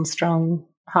awesome, strong,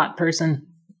 hot person.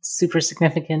 Super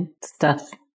significant stuff.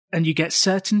 And you get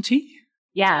certainty?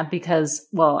 Yeah, because,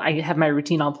 well, I have my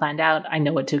routine all planned out. I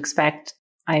know what to expect.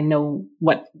 I know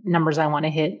what numbers I want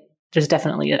to hit. There's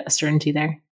definitely a certainty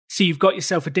there. So you've got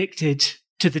yourself addicted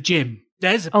to the gym.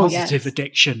 There's a positive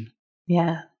addiction.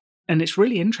 Yeah. And it's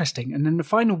really interesting. And then the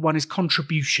final one is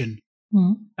contribution.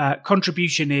 Mm-hmm.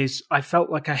 Contribution is, I felt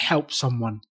like I helped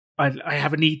someone. I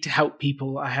have a need to help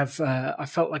people. I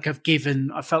felt like I've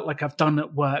given. I felt like I've done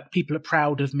at work. People are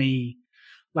proud of me.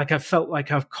 Like, I felt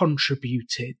like I've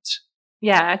contributed.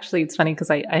 Yeah, actually, it's funny because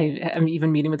I am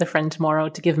even meeting with a friend tomorrow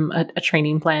to give him a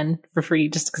training plan for free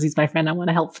just because he's my friend. I want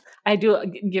to help. I do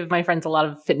give my friends a lot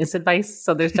of fitness advice.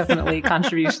 So there's definitely a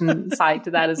contribution side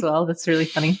to that as well. That's really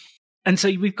funny. And so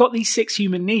we've got these 6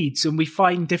 human needs and we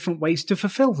find different ways to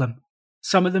fulfill them.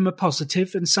 Some of them are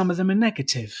positive and some of them are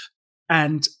negative.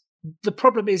 And the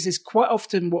problem is quite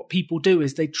often what people do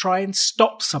is they try and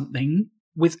stop something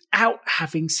without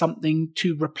having something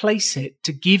to replace it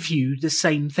to give you the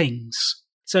same things.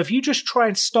 So if you just try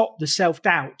and stop the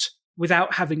self-doubt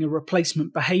without having a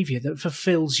replacement behavior that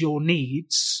fulfills your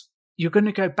needs, you're going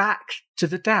to go back to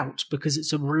the doubt because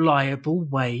it's a reliable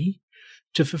way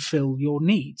to fulfill your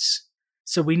needs.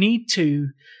 So we need to,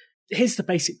 here's the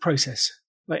basic process,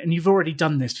 right? And you've already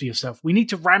done this for yourself. We need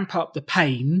to ramp up the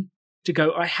pain to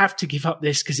go, I have to give up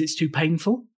this because it's too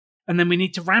painful. And then we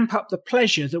need to ramp up the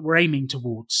pleasure that we're aiming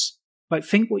towards. Like,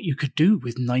 think what you could do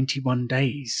with 91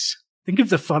 days. Think of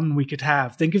the fun we could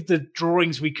have. Think of the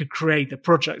drawings we could create, the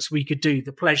projects we could do,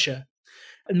 the pleasure.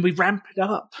 And we ramp it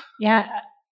up. Yeah.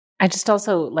 I just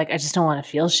also I just don't want to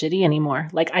feel shitty anymore.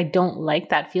 Like, I don't like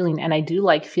that feeling. And I do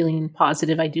like feeling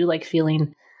positive. I do like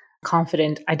feeling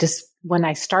confident. When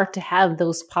I start to have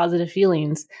those positive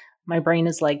feelings, my brain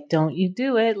is like, don't you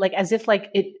do it. Like, as if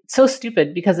it's so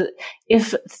stupid, because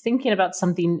if thinking about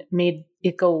something made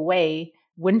it go away,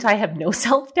 wouldn't I have no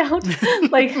self-doubt?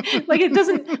 like it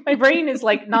doesn't, my brain is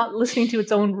not listening to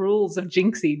its own rules of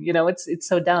jinxing, it's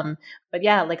so dumb. But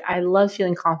yeah, I love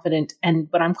feeling confident, and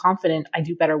when I'm confident, I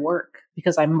do better work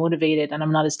because I'm motivated and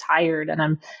I'm not as tired and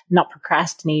I'm not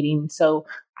procrastinating. So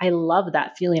I love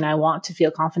that feeling. I want to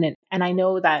feel confident. And I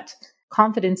know that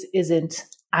confidence isn't,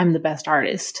 I'm the best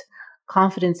artist.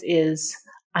 Confidence is,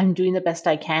 I'm doing the best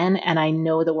I can, and I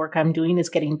know the work I'm doing is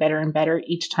getting better and better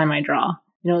each time I draw.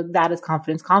 That is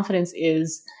confidence. Confidence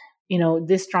is,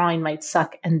 this drawing might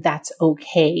suck, and that's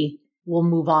okay. We'll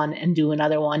move on and do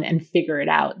another one and figure it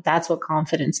out. That's what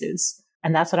confidence is.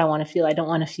 And that's what I want to feel. I don't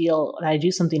want to feel that I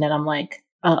do something and I'm like,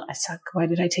 oh, I suck. Why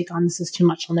did I take on this? Is too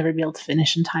much. I'll never be able to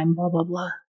finish in time, blah, blah, blah.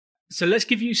 So let's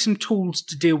give you some tools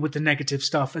to deal with the negative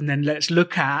stuff, and then let's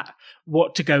look at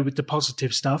what to go with the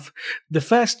positive stuff. The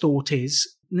first thought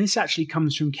is, and this actually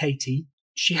comes from Katie,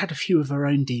 she had a few of her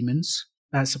own demons.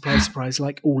 Surprise, surprise,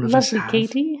 like all of us have. Lovely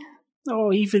Katie.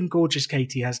 Oh, even gorgeous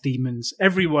Katie has demons.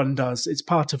 Everyone does. It's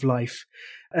part of life.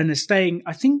 And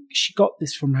I think she got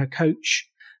this from her coach,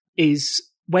 is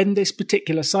when this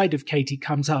particular side of Katie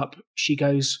comes up, she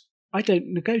goes, I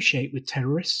don't negotiate with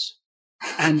terrorists.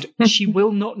 And she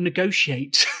will not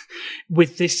negotiate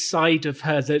with this side of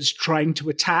her that's trying to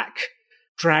attack,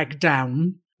 drag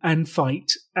down, and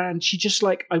fight. And she just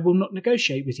I will not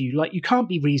negotiate with you. You can't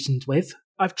be reasoned with.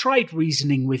 I've tried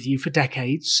reasoning with you for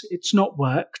decades. It's not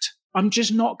worked. I'm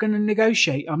just not going to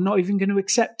negotiate. I'm not even going to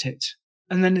accept it.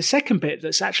 And then the second bit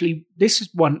this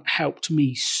one helped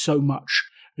me so much.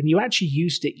 And you actually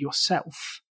used it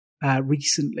yourself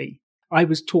recently. I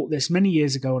was taught this many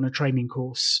years ago on a training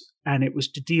course, and it was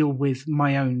to deal with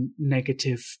my own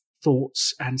negative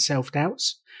thoughts and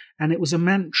self-doubts. And it was a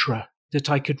mantra that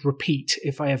I could repeat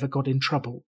if I ever got in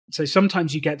trouble. So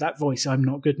sometimes you get that voice, I'm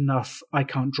not good enough, I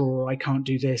can't draw, I can't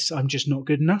do this, I'm just not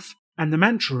good enough. And the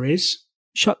mantra is,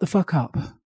 shut the fuck up,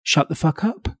 shut the fuck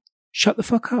up, shut the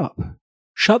fuck up,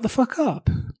 shut the fuck up,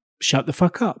 shut the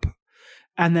fuck up.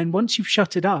 And then once you've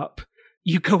shut it up,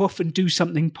 you go off and do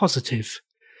something positive,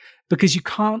 because you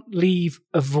can't leave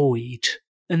a void.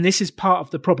 And this is part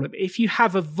of the problem. If you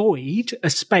have a void, a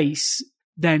space,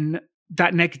 then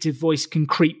that negative voice can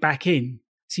creep back in.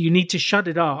 So you need to shut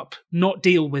it up, not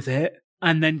deal with it,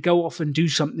 and then go off and do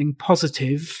something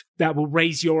positive that will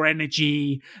raise your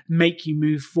energy, make you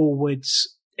move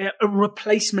forwards. A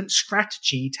replacement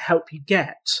strategy to help you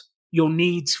get your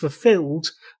needs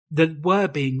fulfilled that were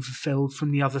being fulfilled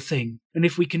from the other thing. And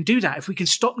if we can do that, if we can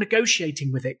stop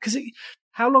negotiating with it, because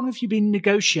how long have you been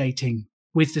negotiating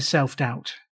with the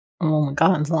self-doubt? Oh my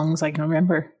God, as long as I can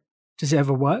remember. Does it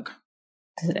ever work?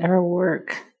 Does it ever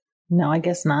work? No, I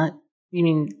guess not. You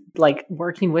mean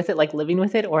working with it, living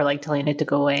with it, or telling it to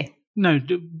go away? No,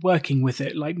 working with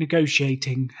it,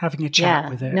 negotiating, having a chat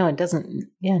with it. No, it doesn't.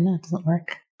 Yeah, no, it doesn't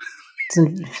work.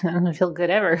 I don't feel good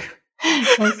ever.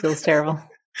 It feels terrible.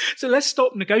 So let's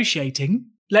stop negotiating.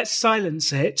 Let's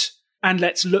silence it, and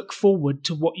let's look forward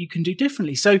to what you can do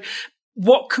differently. So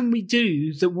what can we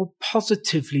do that will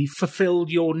positively fulfill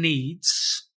your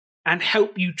needs and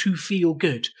help you to feel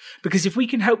good? Because if we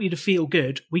can help you to feel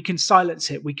good, we can silence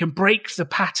it, we can break the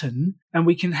pattern, and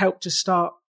we can help to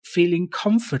start feeling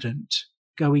confident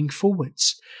going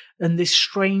forwards. And this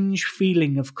strange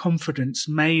feeling of confidence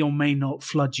may or may not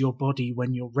flood your body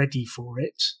when you're ready for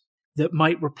it, that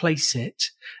might replace it.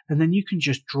 And then you can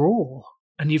just draw,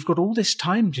 and you've got all this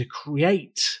time to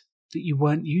create that you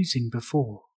weren't using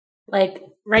before.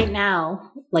 Right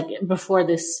now, before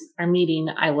our meeting,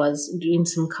 I was doing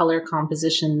some color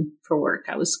composition for work.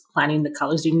 I was planning the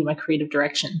colors, doing my creative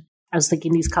direction. I was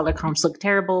thinking these color comps look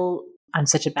terrible. I'm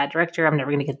such a bad director. I'm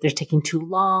never going to they're taking too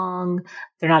long.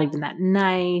 They're not even that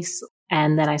nice.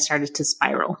 And then I started to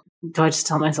spiral. Do I just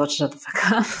tell myself to shut the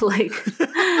fuck up?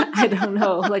 I don't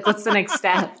know. What's the next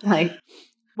step?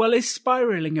 Well, is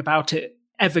spiraling about it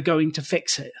ever going to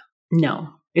fix it?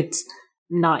 No, it's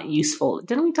not useful.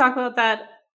 Didn't we talk about that?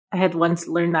 I had once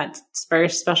learned that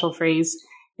special phrase,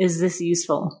 is this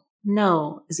useful?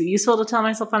 No. Is it useful to tell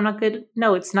myself I'm not good?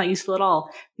 No, it's not useful at all,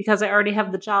 because I already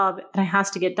have the job and it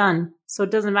has to get done. So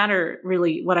it doesn't matter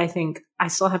really what I think. I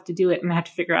still have to do it, and I have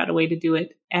to figure out a way to do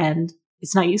it. And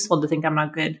it's not useful to think I'm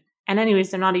not good. And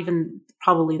anyways, they're not even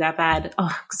probably that bad.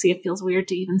 Oh, see, it feels weird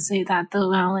to even say that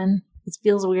though, Alan. It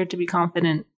feels weird to be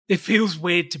confident. It feels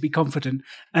weird to be confident.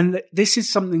 And this is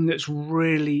something that's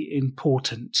really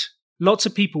important. Lots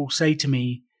of people say to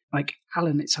me, like,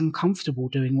 Alan, it's uncomfortable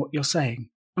doing what you're saying.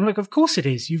 I'm like, of course it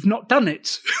is. You've not done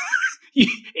it.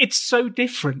 It's so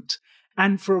different.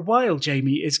 And for a while,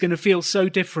 Jamie, it's going to feel so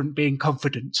different being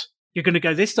confident. You're going to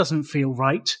go, this doesn't feel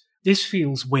right. This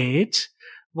feels weird.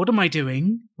 What am I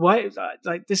doing? Why?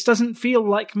 Like, this doesn't feel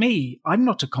like me. I'm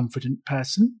not a confident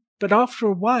person. But after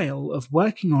a while of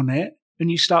working on it, and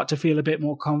you start to feel a bit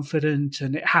more confident,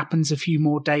 and it happens a few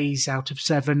more days out of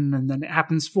 7, and then it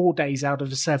happens 4 days out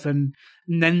of 7,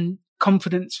 and then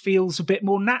confidence feels a bit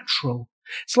more natural.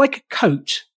 It's like a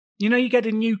coat. You know, you get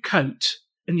a new coat,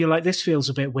 and you're like, this feels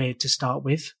a bit weird to start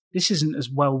with. This isn't as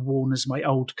well worn as my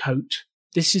old coat.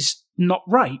 This is not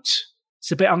right.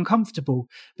 It's a bit uncomfortable.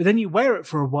 But then you wear it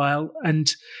for a while,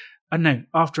 and I know,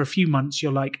 after a few months,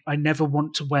 you're like, I never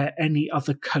want to wear any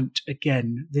other coat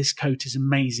again. This coat is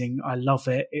amazing. I love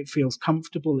it. It feels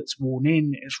comfortable. It's worn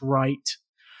in. It's right.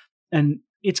 And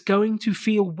it's going to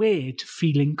feel weird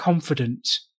feeling confident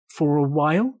for a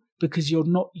while because you're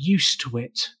not used to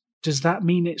it. Does that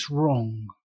mean it's wrong?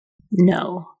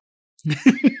 No.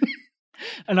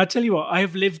 And I tell you what, I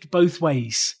have lived both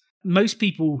ways. Most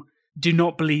people do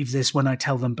not believe this when I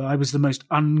tell them, but I was the most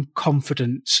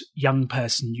unconfident young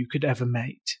person you could ever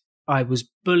meet. I was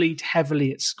bullied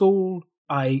heavily at school.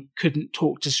 I couldn't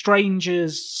talk to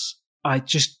strangers. I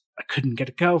couldn't get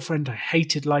a girlfriend. I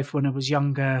hated life when I was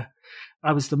younger.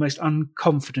 I was the most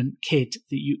unconfident kid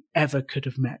that you ever could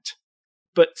have met.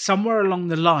 But somewhere along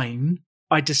the line,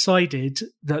 I decided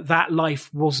that life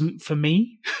wasn't for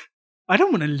me. I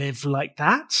don't want to live like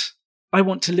that. I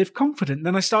want to live confident.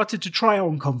 Then I started to try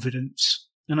on confidence,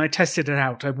 and I tested it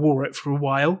out. I wore it for a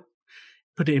while,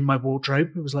 put it in my wardrobe.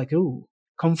 It was like, oh,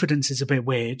 confidence is a bit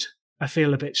weird. I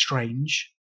feel a bit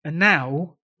strange. And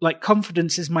now, like,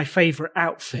 confidence is my favorite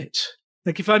outfit.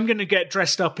 Like, if I'm going to get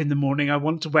dressed up in the morning, I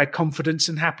want to wear confidence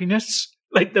and happiness,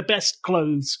 like the best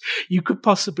clothes you could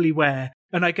possibly wear.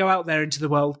 And I go out there into the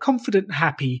world, confident,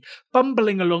 happy,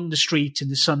 bumbling along the street in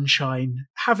the sunshine,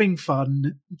 having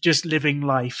fun, just living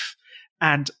life.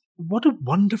 And what a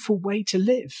wonderful way to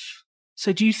live.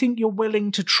 So do you think you're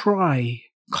willing to try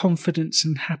confidence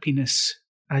and happiness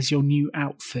as your new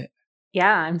outfit?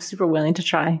 Yeah, I'm super willing to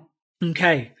try.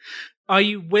 Okay. Are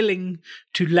you willing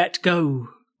to let go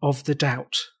of the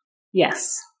doubt?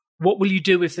 Yes. What will you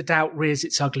do if the doubt rears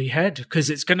its ugly head? Because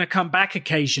it's going to come back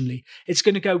occasionally. It's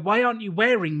going to go, why aren't you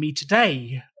wearing me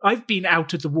today? I've been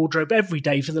out of the wardrobe every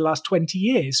day for the last 20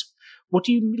 years. What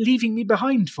are you leaving me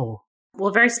behind for?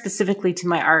 Well, very specifically to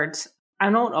my art, I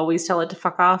don't always tell it to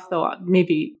fuck off, though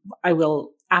maybe I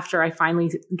will after I finally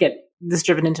get this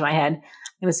driven into my head. I'm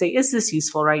going to say, is this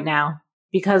useful right now?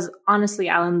 Because honestly,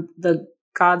 Alan, the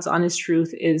God's honest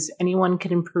truth is anyone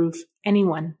can improve,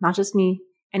 anyone, not just me,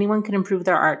 anyone can improve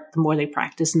their art the more they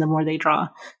practice and the more they draw.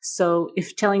 So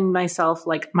if telling myself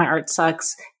like my art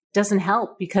sucks doesn't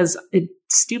help because it's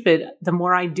stupid. The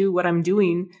more I do what I'm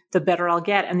doing, the better I'll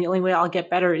get. And the only way I'll get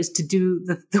better is to do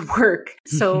the work.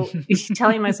 So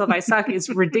telling myself I suck is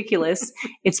ridiculous.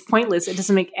 It's pointless. It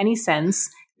doesn't make any sense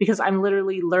because I'm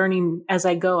literally learning as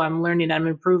I go. I'm learning, I'm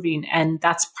improving. And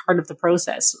that's part of the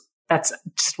process. That's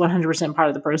just 100% part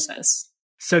of the process.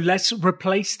 So let's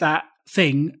replace that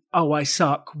thing, oh, I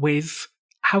suck, with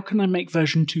how can I make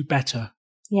version 2 better?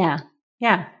 Yeah.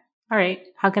 All right.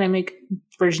 How can I make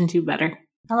version 2 better?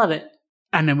 I love it.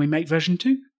 And then we make version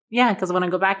 2? Yeah, because when I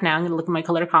go back now, I'm going to look at my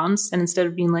color comps, and instead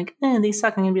of being like, they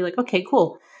suck, I'm going to be like, okay,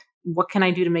 cool. What can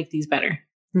I do to make these better?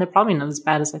 And they're probably not as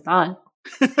bad as I thought.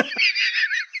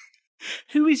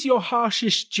 Who is your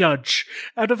harshest judge?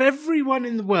 Out of everyone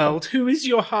in the world, who is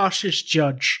your harshest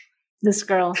judge? This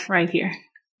girl right here.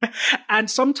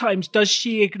 And sometimes does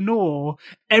she ignore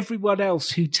everyone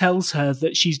else who tells her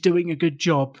that she's doing a good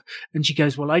job? And she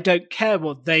goes, well, I don't care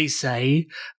what they say.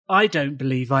 I don't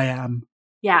believe I am.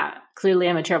 Yeah, clearly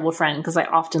I'm a terrible friend because I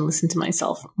often listen to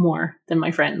myself more than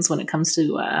my friends when it comes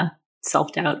to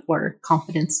self-doubt or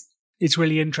confidence. It's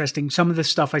really interesting. Some of the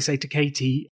stuff I say to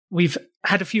Katie, we've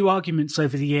had a few arguments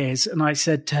over the years, and I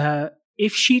said to her,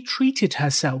 if she treated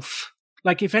herself,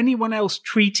 like if anyone else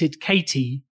treated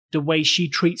Katie the way she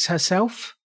treats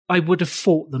herself, I would have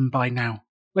fought them by now.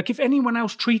 Like if anyone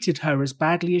else treated her as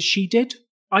badly as she did,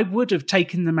 I would have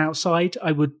taken them outside.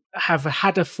 I would have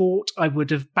had a fort. I would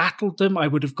have battled them. I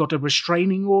would have got a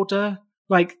restraining order.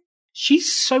 Like,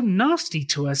 she's so nasty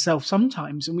to herself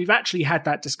sometimes. And we've actually had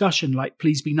that discussion, like,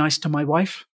 please be nice to my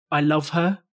wife. I love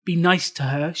her. Be nice to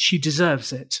her. She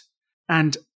deserves it.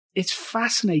 And it's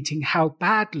fascinating how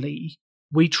badly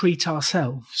we treat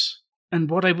ourselves. And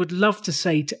what I would love to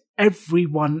say to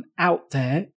everyone out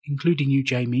there, including you,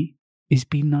 Jamie, is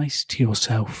be nice to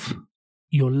yourself.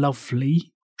 You're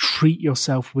lovely. treat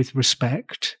yourself with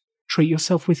respect, treat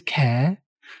yourself with care,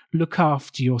 look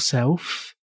after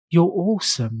yourself. You're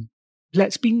awesome.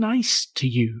 Let's be nice to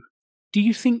you. Do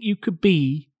you think you could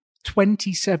be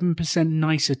 27%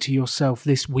 nicer to yourself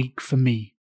this week for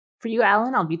me? For you,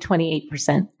 Alan, I'll be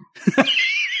 28%.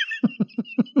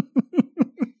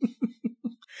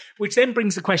 Which then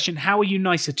brings the question, how are you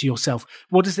nicer to yourself?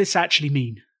 What does this actually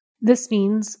mean? This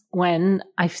means when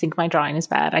I think my drawing is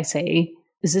bad, I say,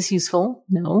 is this useful?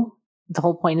 No. The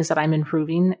whole point is that I'm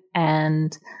improving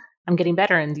and I'm getting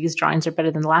better, and these drawings are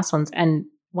better than the last ones. And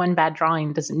one bad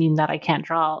drawing doesn't mean that I can't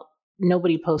draw.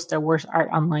 Nobody posts their worst art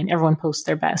online. Everyone posts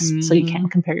their best. So you can't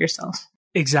compare yourself.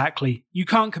 Exactly. You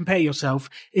can't compare yourself.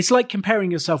 It's like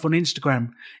comparing yourself on Instagram.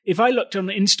 If I looked on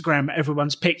Instagram at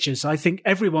everyone's pictures, I think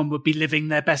everyone would be living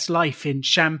their best life in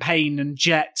champagne and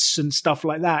jets and stuff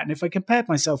like that. And if I compared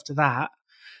myself to that,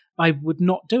 I would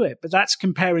not do it. But that's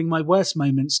comparing my worst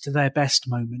moments to their best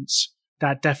moments.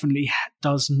 That definitely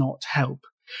does not help.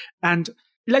 And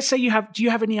let's say do you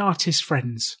have any artist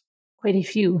friends? Quite a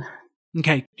few.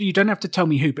 Okay. You don't have to tell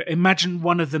me who, but imagine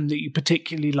one of them that you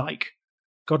particularly like.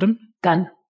 Got him? Done.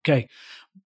 Okay.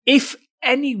 If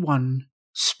anyone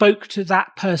spoke to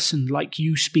that person like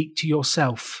you speak to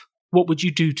yourself, what would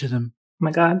you do to them? Oh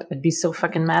my God, I'd be so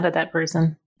fucking mad at that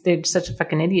person. They're such a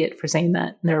fucking idiot for saying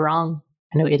that. They're wrong.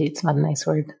 I know idiot's not a nice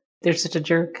word. They're such a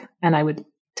jerk. And I would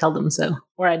tell them so.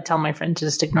 Or I'd tell my friend to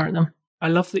just ignore them. I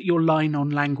love that your line on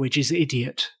language is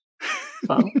idiot.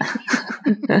 Well,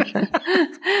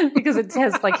 because it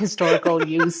has like historical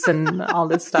use and all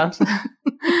this stuff.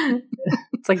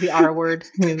 It's like the R word,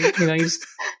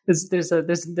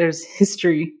 there's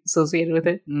history associated with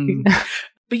it.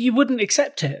 But you wouldn't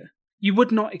accept it. You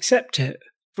would not accept it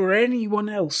for anyone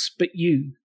else but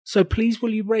you. So please,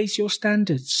 will you raise your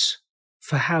standards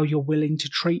for how you're willing to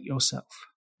treat yourself?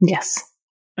 Yes.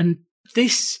 And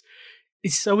this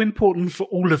is so important for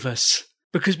all of us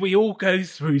because we all go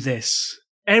through this.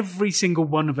 Every single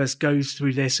one of us goes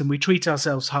through this, and we treat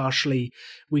ourselves harshly,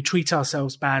 we treat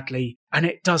ourselves badly, and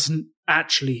it doesn't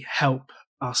actually help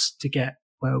us to get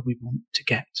where we want to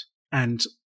get. And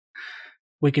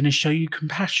we're going to show you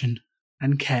compassion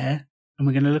and care, and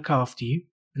we're going to look after you,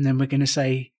 and then we're going to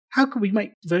say, how can we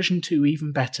make version 2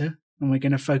 even better? And we're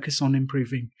going to focus on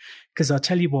improving. Because I'll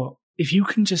tell you what, if you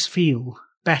can just feel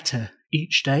better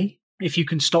each day, if you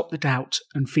can stop the doubt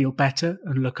and feel better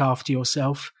and look after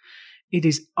yourself, it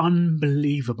is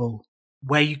unbelievable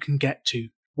where you can get to,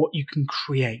 what you can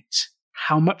create,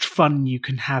 how much fun you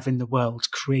can have in the world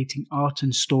creating art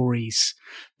and stories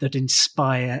that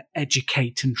inspire,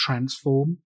 educate, and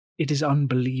transform. It is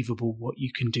unbelievable what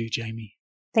you can do, Jamie.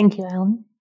 Thank you, Alan.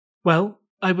 Well,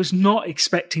 I was not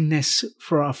expecting this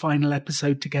for our final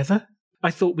episode together.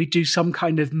 I thought we'd do some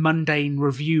kind of mundane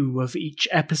review of each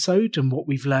episode and what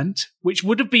we've learnt, which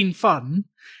would have been fun.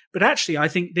 But actually, I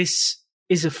think this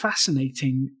is a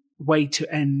fascinating way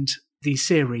to end the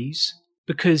series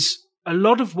because a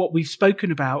lot of what we've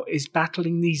spoken about is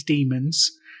battling these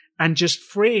demons and just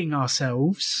freeing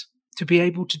ourselves to be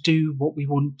able to do what we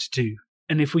want to do.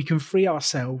 And if we can free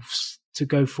ourselves to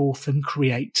go forth and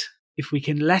create, if we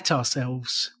can let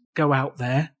ourselves go out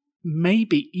there,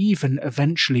 maybe even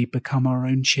eventually become our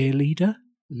own cheerleader.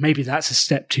 Maybe that's a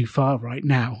step too far right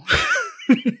now.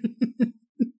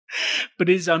 But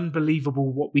it is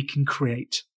unbelievable what we can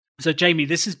create. So, Jamie,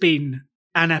 this has been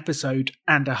an episode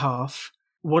and a half.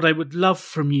 What I would love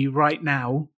from you right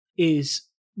now is,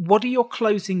 what are your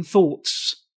closing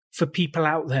thoughts for people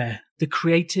out there? The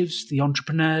creatives, the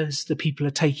entrepreneurs, the people who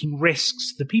are taking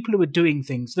risks, the people who are doing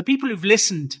things, the people who've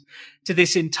listened to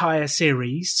this entire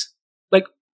series. Like,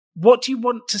 what do you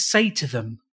want to say to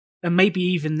them? And maybe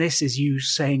even this is you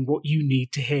saying what you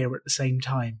need to hear at the same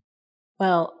time.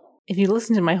 Well, if you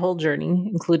listen to my whole journey,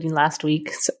 including last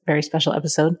week's very special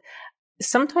episode,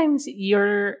 sometimes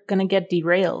you're going to get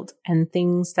derailed and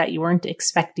things that you weren't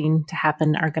expecting to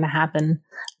happen are going to happen,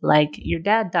 like your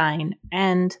dad dying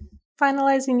and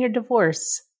finalizing your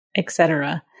divorce,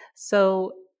 etc.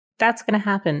 So that's going to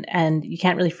happen and you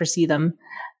can't really foresee them.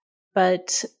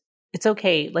 But it's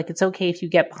okay. Like, it's okay if you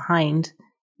get behind,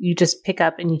 you just pick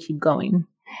up and you keep going.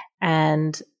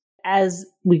 And as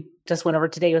we just went over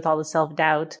today with all the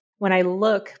self-doubt, when I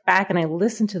look back and I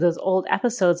listen to those old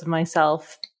episodes of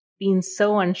myself being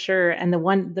so unsure, and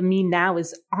the me now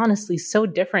is honestly so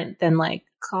different than, like,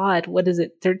 God, what is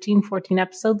it, 13, 14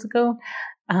 episodes ago?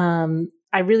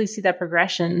 I really see that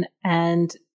progression,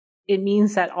 and it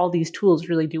means that all these tools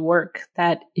really do work,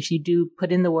 that if you do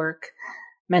put in the work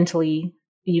mentally,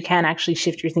 you can actually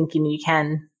shift your thinking and you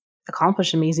can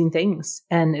accomplish amazing things.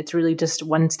 And it's really just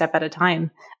one step at a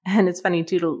time. And it's funny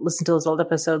too to listen to those old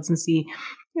episodes and see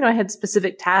I had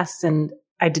specific tasks and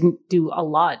I didn't do a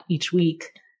lot each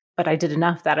week, but I did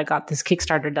enough that I got this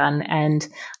Kickstarter done, and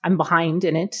I'm behind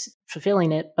in it,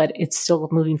 fulfilling it, but it's still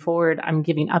moving forward. I'm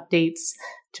giving updates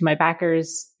to my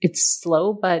backers. It's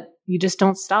slow, but you just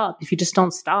don't stop. If you just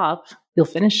don't stop, you'll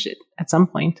finish it at some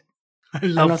point. I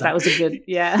don't know if that was a good,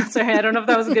 sorry, I don't know if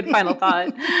that was a good final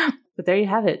thought, but there you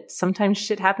have it. Sometimes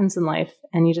shit happens in life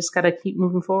and you just got to keep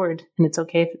moving forward, and it's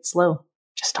okay if it's slow.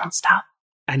 Just don't stop.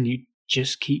 And you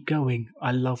just keep going.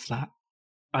 I love that.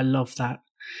 I love that.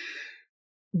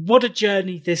 What a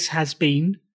journey this has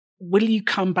been. Will you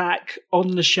come back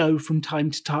on the show from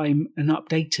time to time and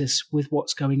update us with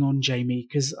what's going on, Jamie?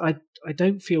 Because I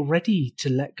don't feel ready to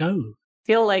let go. I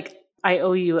feel like I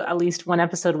owe you at least one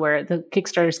episode where the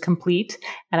Kickstarter is complete,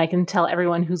 and I can tell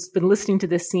everyone who's been listening to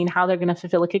this scene how they're going to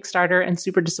fulfill a Kickstarter, and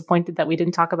super disappointed that we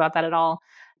didn't talk about that at all.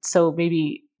 So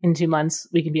maybe in 2 months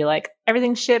we can be like,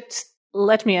 everything's shipped.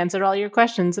 Let me answer all your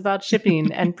questions about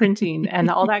shipping and printing and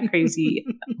all that crazy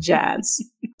jazz.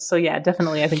 So yeah,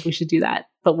 definitely, I think we should do that.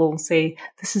 But we'll say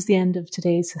this is the end of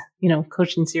today's,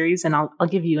 coaching series, and I'll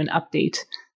give you an update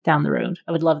down the road.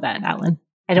 I would love that, Alan.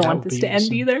 I don't want this to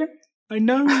end either. I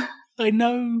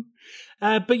know.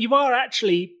 But you are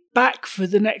actually back for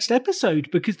the next episode,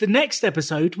 because the next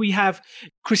episode we have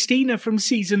Christina from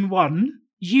season 1,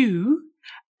 you,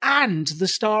 and the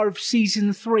star of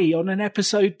season 3 on an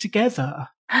episode together.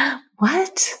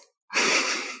 What?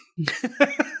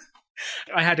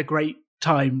 I had a great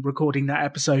time recording that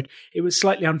episode. It was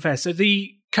slightly unfair. So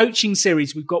the coaching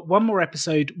series, we've got one more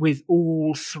episode with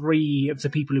all 3 of the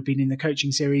people who've been in the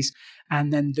coaching series.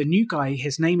 And then the new guy,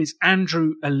 his name is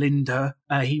Andrew Alinda.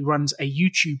 He runs a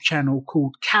YouTube channel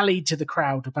called Cali to the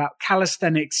Crowd about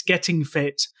calisthenics, getting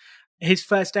fit. His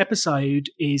first episode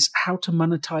is how to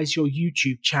monetize your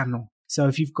YouTube channel. So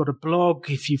if you've got a blog,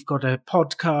 if you've got a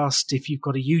podcast, if you've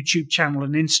got a YouTube channel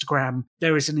and Instagram,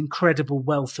 there is an incredible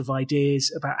wealth of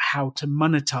ideas about how to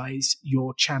monetize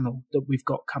your channel that we've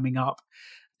got coming up.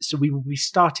 So we will be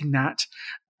starting that.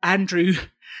 Andrew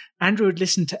had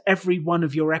listened to every one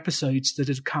of your episodes that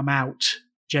had come out,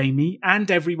 Jamie, and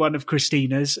every one of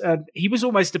Christina's. He was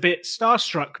almost a bit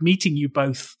starstruck meeting you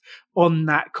both on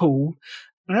that call.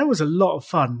 And that was a lot of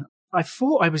fun. I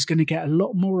thought I was going to get a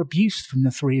lot more abuse from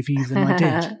the 3 of you than I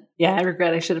did. Yeah, I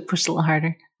regret I should have pushed a little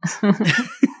harder.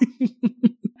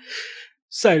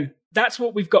 So that's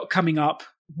what we've got coming up.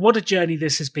 What a journey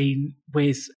this has been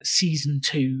with season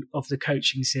 2 of the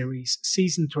coaching series.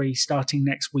 Season 3 starting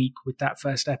next week with that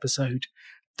first episode.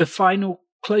 The final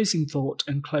closing thought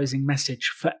and closing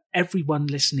message for everyone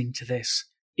listening to this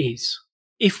is,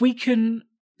 if we can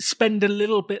spend a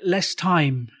little bit less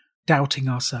time doubting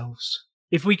ourselves,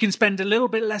 if we can spend a little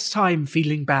bit less time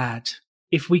feeling bad,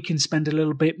 if we can spend a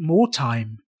little bit more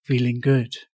time feeling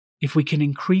good, if we can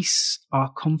increase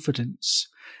our confidence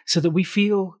so that we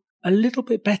feel a little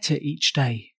bit better each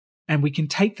day, and we can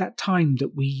take that time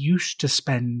that we used to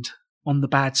spend on the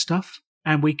bad stuff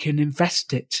and we can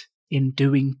invest it in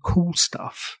doing cool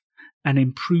stuff and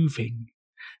improving,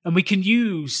 and we can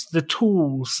use the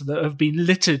tools that have been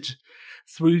littered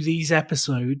through these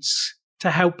episodes to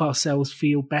help ourselves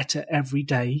feel better every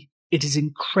day, it is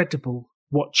incredible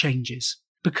what changes.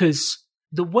 Because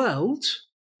the world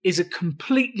is a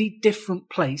completely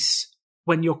different place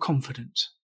when you're confident.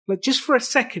 But just for a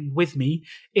second with me,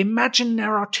 imagine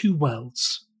there are 2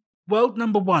 worlds. World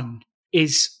number 1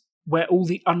 is where all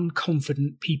the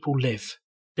unconfident people live.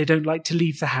 They don't like to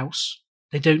leave the house.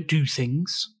 They don't do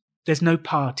things. There's no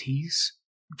parties.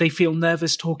 They feel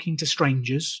nervous talking to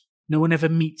strangers. No one ever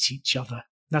meets each other.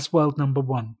 That's world number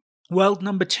 1. World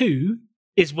number 2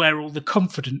 is where all the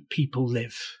confident people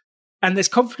live. And there's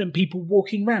confident people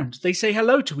walking around. They say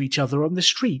hello to each other on the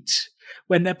street.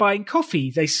 When they're buying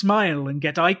coffee, they smile and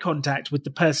get eye contact with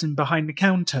the person behind the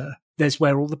counter. There's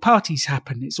where all the parties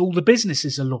happen. It's all the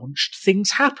businesses are launched.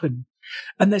 Things happen.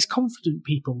 And there's confident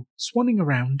people swanning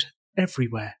around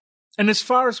everywhere. And as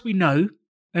far as we know,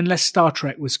 unless Star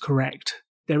Trek was correct,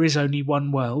 there is only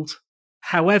one world.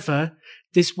 However,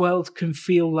 this world can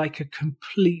feel like a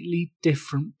completely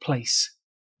different place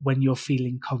when you're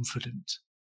feeling confident.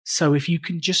 So if you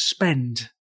can just spend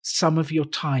some of your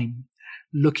time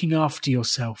looking after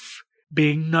yourself,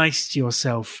 being nice to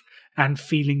yourself, and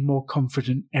feeling more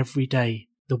confident every day,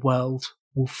 the world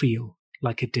will feel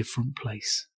like a different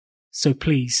place. So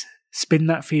please, spin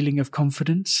that feeling of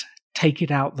confidence, take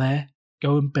it out there,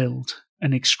 go and build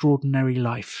an extraordinary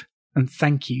life. And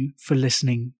thank you for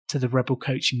listening to the Rebel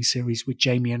Coaching Series with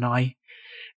Jamie and I.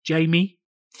 Jamie,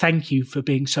 thank you for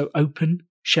being so open,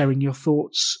 sharing your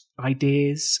thoughts,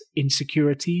 ideas,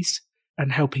 insecurities,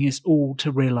 and helping us all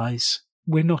to realize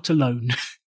we're not alone.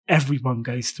 Everyone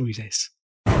goes through this.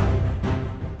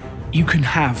 You can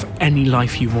have any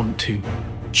life you want to.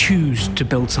 Choose to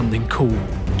build something cool.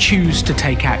 Choose to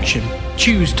take action.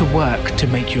 Choose to work to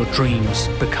make your dreams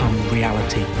become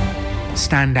reality.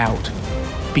 Stand out.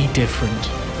 Be different.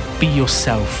 Be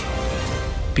yourself.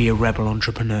 Be a rebel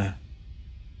entrepreneur.